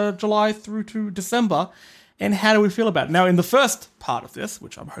was July through to December. And how do we feel about it? Now, in the first part of this,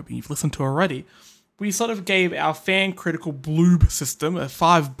 which I'm hoping you've listened to already, we sort of gave our fan-critical bloob system, a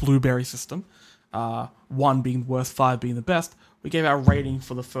 5 blueberry system, 1 being the worst, 5 being the best. We gave our rating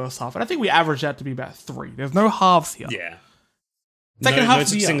for the first half, and I think we averaged out to be about 3. There's no halves here. Yeah. Second no, half no of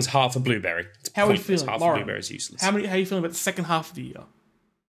the such year. thing as half a blueberry. It's How are we pointless. feeling, Half Lauren? a blueberry is useless. How are you feeling about the second half of the year?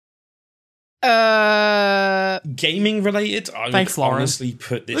 Gaming related, I Thanks, would Lauren. honestly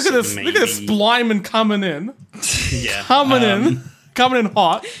put this. Look at this! Maybe, Look at this Blyman coming in, Yeah, coming in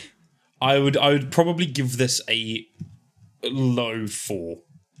hot. I would probably give this a low 4.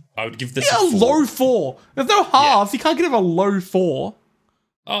 I would give this A 4. low 4. There's no halves. You can't give it a low 4.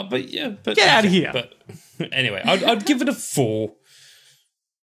 But Get outta here. But anyway, I'd give it a 4.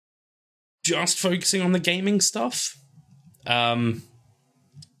 Just focusing on the gaming stuff.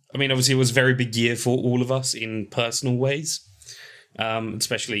 I mean, obviously, it was a very big year for all of us in personal ways,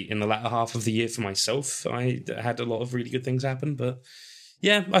 especially in the latter half of the year for myself. I had a lot of really good things happen, but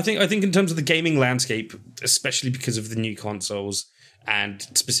yeah, I think in terms of the gaming landscape, especially because of the new consoles and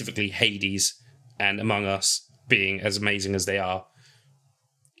specifically Hades and Among Us being as amazing as they are,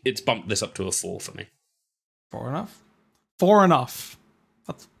 it's bumped this up to a 4 for me. 4 enough. 4 enough.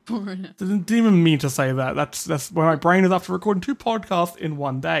 Didn't even mean to say that. That's where my brain is after recording 2 podcasts in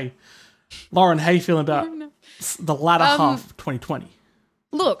one day. Lauren, how you feeling about the latter half of 2020?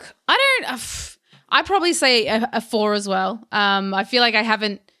 Look, I'd probably say a 4 as well. I feel like I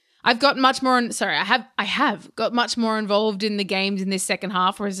have got much more involved in the games in this second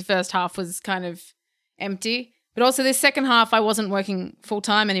half, whereas the first half was kind of empty. But also this second half, I wasn't working full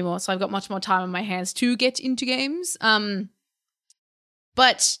time anymore, so I've got much more time on my hands to get into games.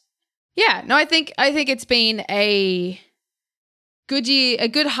 But yeah, no, I think it's been a good year, a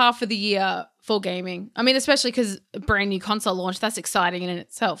good half of the year for gaming. I mean, especially because a brand new console launch, that's exciting in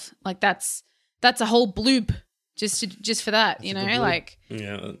itself. Like that's a whole bloop just for that, you know, like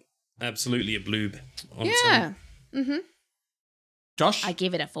Yeah, absolutely a bloob. On its yeah. own. Mm-hmm. Josh? I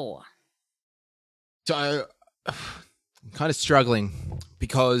give it a 4. So I'm kind of struggling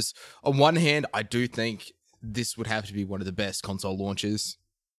because on one hand, I do think this would have to be one of the best console launches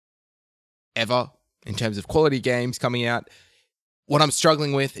ever in terms of quality games coming out. What I'm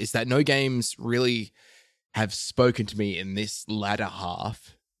struggling with is that no games really have spoken to me in this latter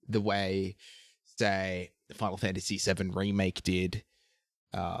half the way, say, the Final Fantasy VII Remake did,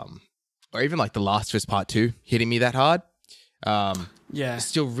 or even like The Last of Us Part 2 hitting me that hard. Yeah.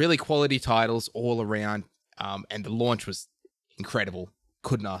 Still really quality titles all around, and the launch was incredible.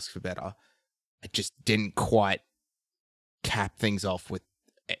 Couldn't ask for better. I just didn't quite cap things off with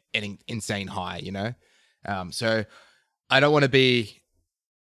an insane high, you know? So I don't want to be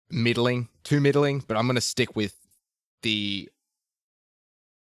too middling, but I'm going to stick with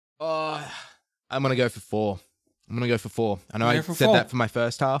I'm going to go for 4. I know I said that for my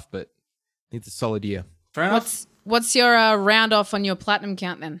first half, but it's a solid year. Fair enough. What's your round off on your platinum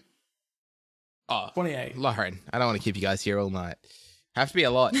count then? Oh, 28. Lauren, I don't want to keep you guys here all night. Have to be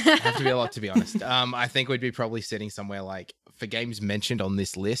a lot, to be honest. I think we'd be probably sitting somewhere like, for games mentioned on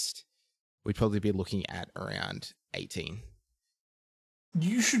this list, we'd probably be looking at around 18.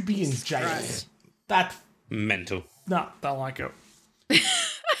 You should be in jail. That Mental. no, don't like it.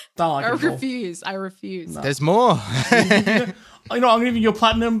 Don't like I it at all. refuse. I refuse. There's more. You know, I'm giving your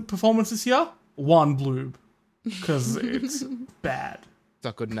platinum performance this year 1 bloob because it's bad.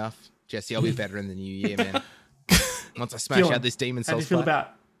 Not good enough. Jesse, I'll be better in the new year, man. Once I smash Gillen, out this Demon How do Souls you feel fight.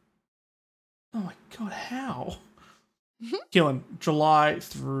 about? Oh my god, how? Gillen, July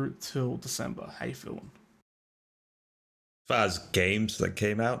through till December. How you feeling? far as games that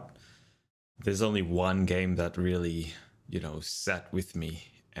came out, there's only one game that really, sat with me.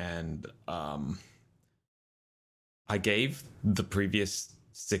 And I gave the previous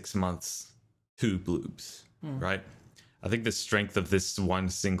 6 months 2 bloobs, right? I think the strength of this one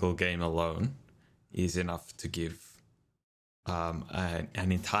single game alone is enough to give an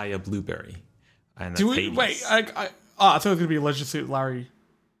entire blueberry. And Do we wait? I thought it was gonna be Leisure Suit Larry.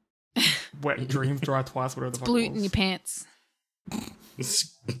 Wet dreams dry twice. Whatever the fuck. Bloot it in was. your pants.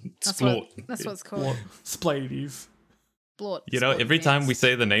 It's That's what it's called. Spladies. Blort. every time we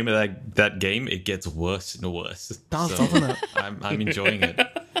say the name of that game, it gets worse and worse. It does, doesn't it? I'm enjoying it.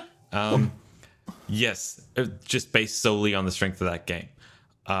 Yes, just based solely on the strength of that game.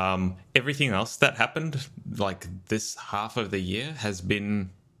 Everything else that happened, like this half of the year, has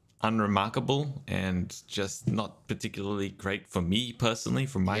been unremarkable and just not particularly great for me personally.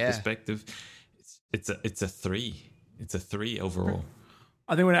 From my perspective, it's a 3. It's a 3 overall.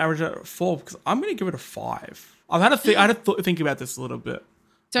 I think we're gonna average at 4 because I'm gonna give it a 5. I had to think about this a little bit.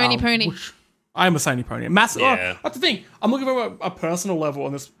 Sony Pony. I am a Sony Pony. Massive. Yeah. That's the thing. I'm looking for a personal level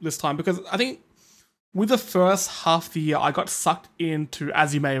on this time because I think with the first half of the year, I got sucked into,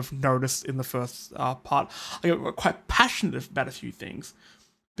 as you may have noticed in the first part, I got quite passionate about a few things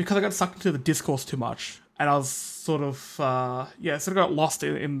because I got sucked into the discourse too much, and I was sort of got lost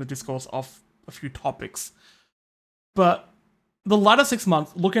in the discourse of a few topics. But the latter 6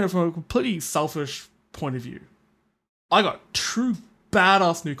 months, looking at it from a completely selfish point of view, I got 2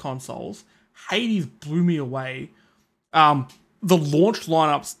 badass new consoles. Hades blew me away. The launch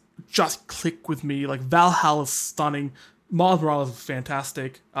lineups just click with me. Like Valhalla is stunning. Miles Morales is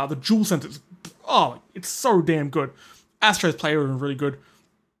fantastic. The DualSense is it's so damn good. Astro's Playroom is really good.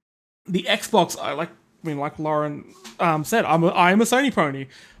 The Xbox, like Lauren said, I am a Sony pony,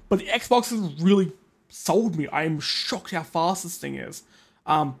 but the Xbox has really sold me. I am shocked how fast this thing is.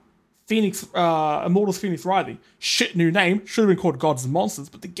 Immortals Phoenix Rising, shit new name, should have been called Gods and Monsters,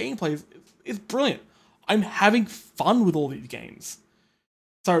 but the gameplay is brilliant. I'm having fun with all these games.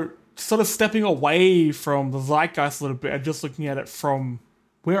 So, sort of stepping away from the zeitgeist a little bit and just looking at it from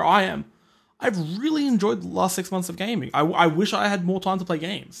where I am, I've really enjoyed the last 6 months of gaming. I wish I had more time to play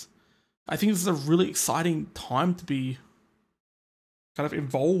games. I think this is a really exciting time to be kind of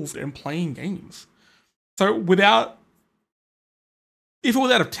involved in playing games. So, if it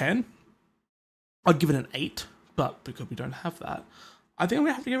was out of 10, I'd give it an 8, but because we don't have that, I think I'm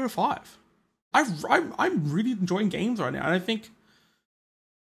gonna have to give it a 5. I'm really enjoying games right now, and I think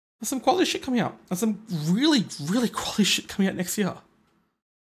there's some quality shit coming out. There's some really, really quality shit coming out next year.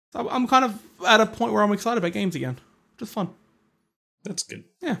 So I'm kind of at a point where I'm excited about games again. Just fun. That's good.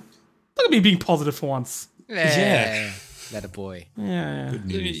 Yeah. Look at me being positive for once. Yeah. That a boy. Yeah. Good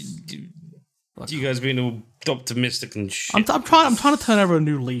news. You guys being all optimistic and shit. I'm trying to turn over a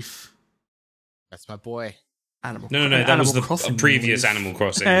new leaf. That's my boy. Animal. No, that Animal was the Crossing previous leaf. Animal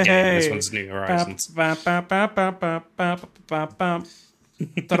Crossing Hey, game. hey. This one's New Horizons. Don't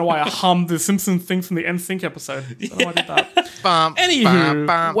know why I hummed the Simpsons thing from the NSYNC episode. Don't know why I did that. Bum, Anywho. bum,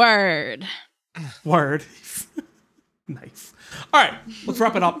 bum. Word. Word. Nice. All right, let's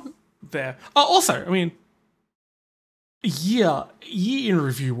wrap it up there. Oh, also, I mean, year in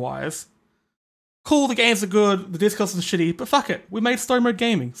review wise, cool. The games are good. The discourse is shitty, but fuck it, we made Story Mode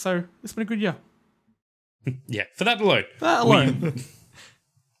Gaming, so it's been a good year. Yeah, for that alone. That alone,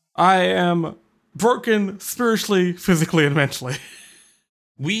 I am broken spiritually, physically, and mentally.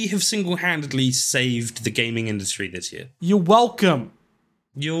 We have single-handedly saved the gaming industry this year. You're welcome.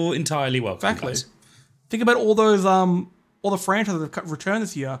 You're entirely welcome, Exactly. guys. Think about all those all the franchises that have returned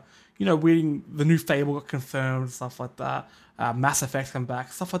this year. You know, the new Fable got confirmed, stuff like that. Mass Effect come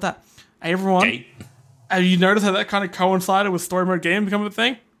back, stuff like that. Hey, everyone, Okay. have you noticed how that kind of coincided with Story Mode Game becoming a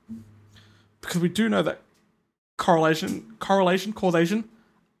thing? Because we do know that causation are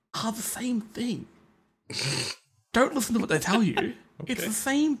the same thing. Don't listen to what they tell you. It's the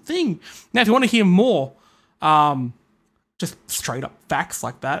same thing. Now, if you want to hear more, just straight up facts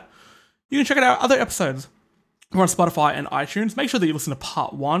like that, you can check out our other episodes. We're on Spotify and iTunes. Make sure that you listen to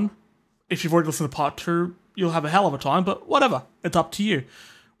part 1. If you've already listened to part 2, you'll have a hell of a time, but whatever. It's up to you.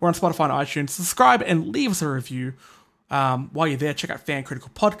 We're on Spotify and iTunes. Subscribe and leave us a review. While you're there, check out Fan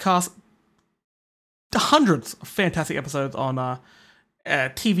Critical Podcast. Hundreds of fantastic episodes on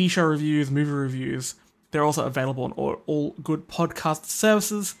TV show reviews, movie reviews. They're also available on all good podcast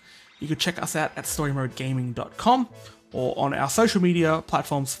services. You can check us out at storymodegaming.com or on our social media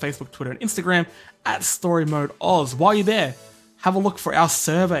platforms, Facebook, Twitter, and Instagram at StoryModeOz. While you're there, have a look for our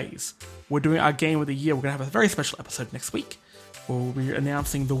surveys. We're doing our game of the year. We're going to have a very special episode next week. we'll be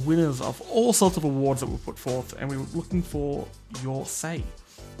announcing the winners of all sorts of awards that we'll put forth, and we're looking for your say.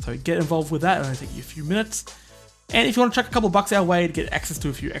 So get involved with that. It'll only take you a few minutes. And if you want to chuck a couple bucks our way to get access to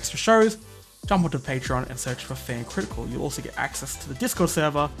a few extra shows, jump onto Patreon and search for Fan Critical. You'll also get access to the Discord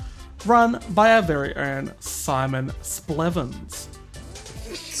server run by our very own Simon Splevens.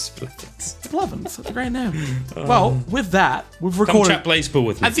 Splevens, that's a great name. Well, with that, we've Come recorded. chat baseball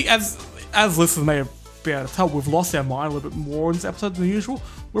with me. I think as listeners may be able to tell, we've lost our mind a little bit more in this episode than usual.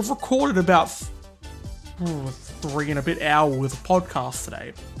 We've recorded about 3 and a bit hours of podcast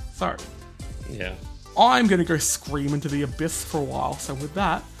today. So Yeah. I'm going to go scream into the abyss for a while. So with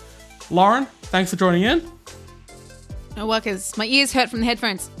that, Lauren, thanks for joining in. No workers. My ears hurt from the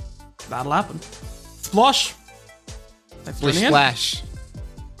headphones. That'll happen. Splosh, thanks for Splish joining in. splash.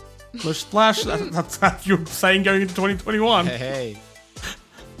 Splish Splash, that's what you're saying going into 2021. Hey.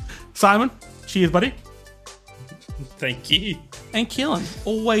 Simon, cheers, buddy. Thank you. And Keelan,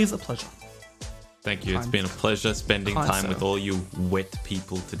 always a pleasure. Thank you. It's Kind- been a pleasure spending kind time sir. with all you wet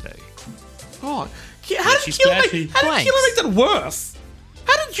people today. God, how did she's Keelan make splashy. Blanks. that worse?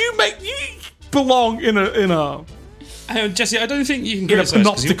 How did you belong in a Jesse, I don't think you can In a criticize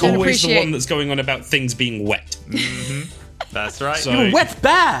because you're panopticon. always the Appreciate- one that's going on about things being wet. That's right. So- You're wet's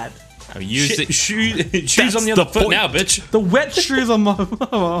bad. I'm using Shoes on the other the foot point. now, bitch. The wet shoes on my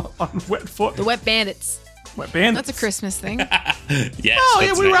on wet foot. The Wet Bandits. Wet band. That's a Christmas thing. Yes. Oh yeah,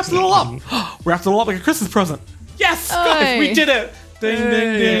 that's we an wrapped it all excellent up. We wrapped it all up like a Christmas present. Yes, guys, we Oi. did it. Ding ding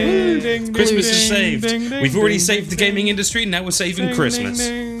ding ding. Christmas ding, is saved. ding, ding, We've already ding, saved the ding, gaming industry, now we're saving ding, Christmas.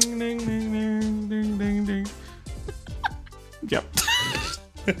 Ding, ding, ding, ding, ding, ding, ding. Yep.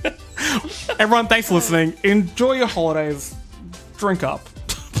 Everyone, thanks for listening. Enjoy your holidays. Drink up.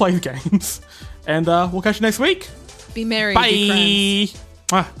 Play games. And we'll catch you next week. Be merry. Be friends.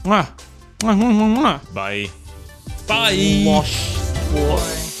 Bye. Mwah, mwah. Mwah, mwah, mwah. Bye. Bye. Wash.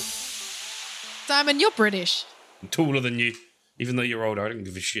 Simon, you're British. I'm taller than you, even though you're older. I don't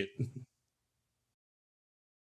give a shit.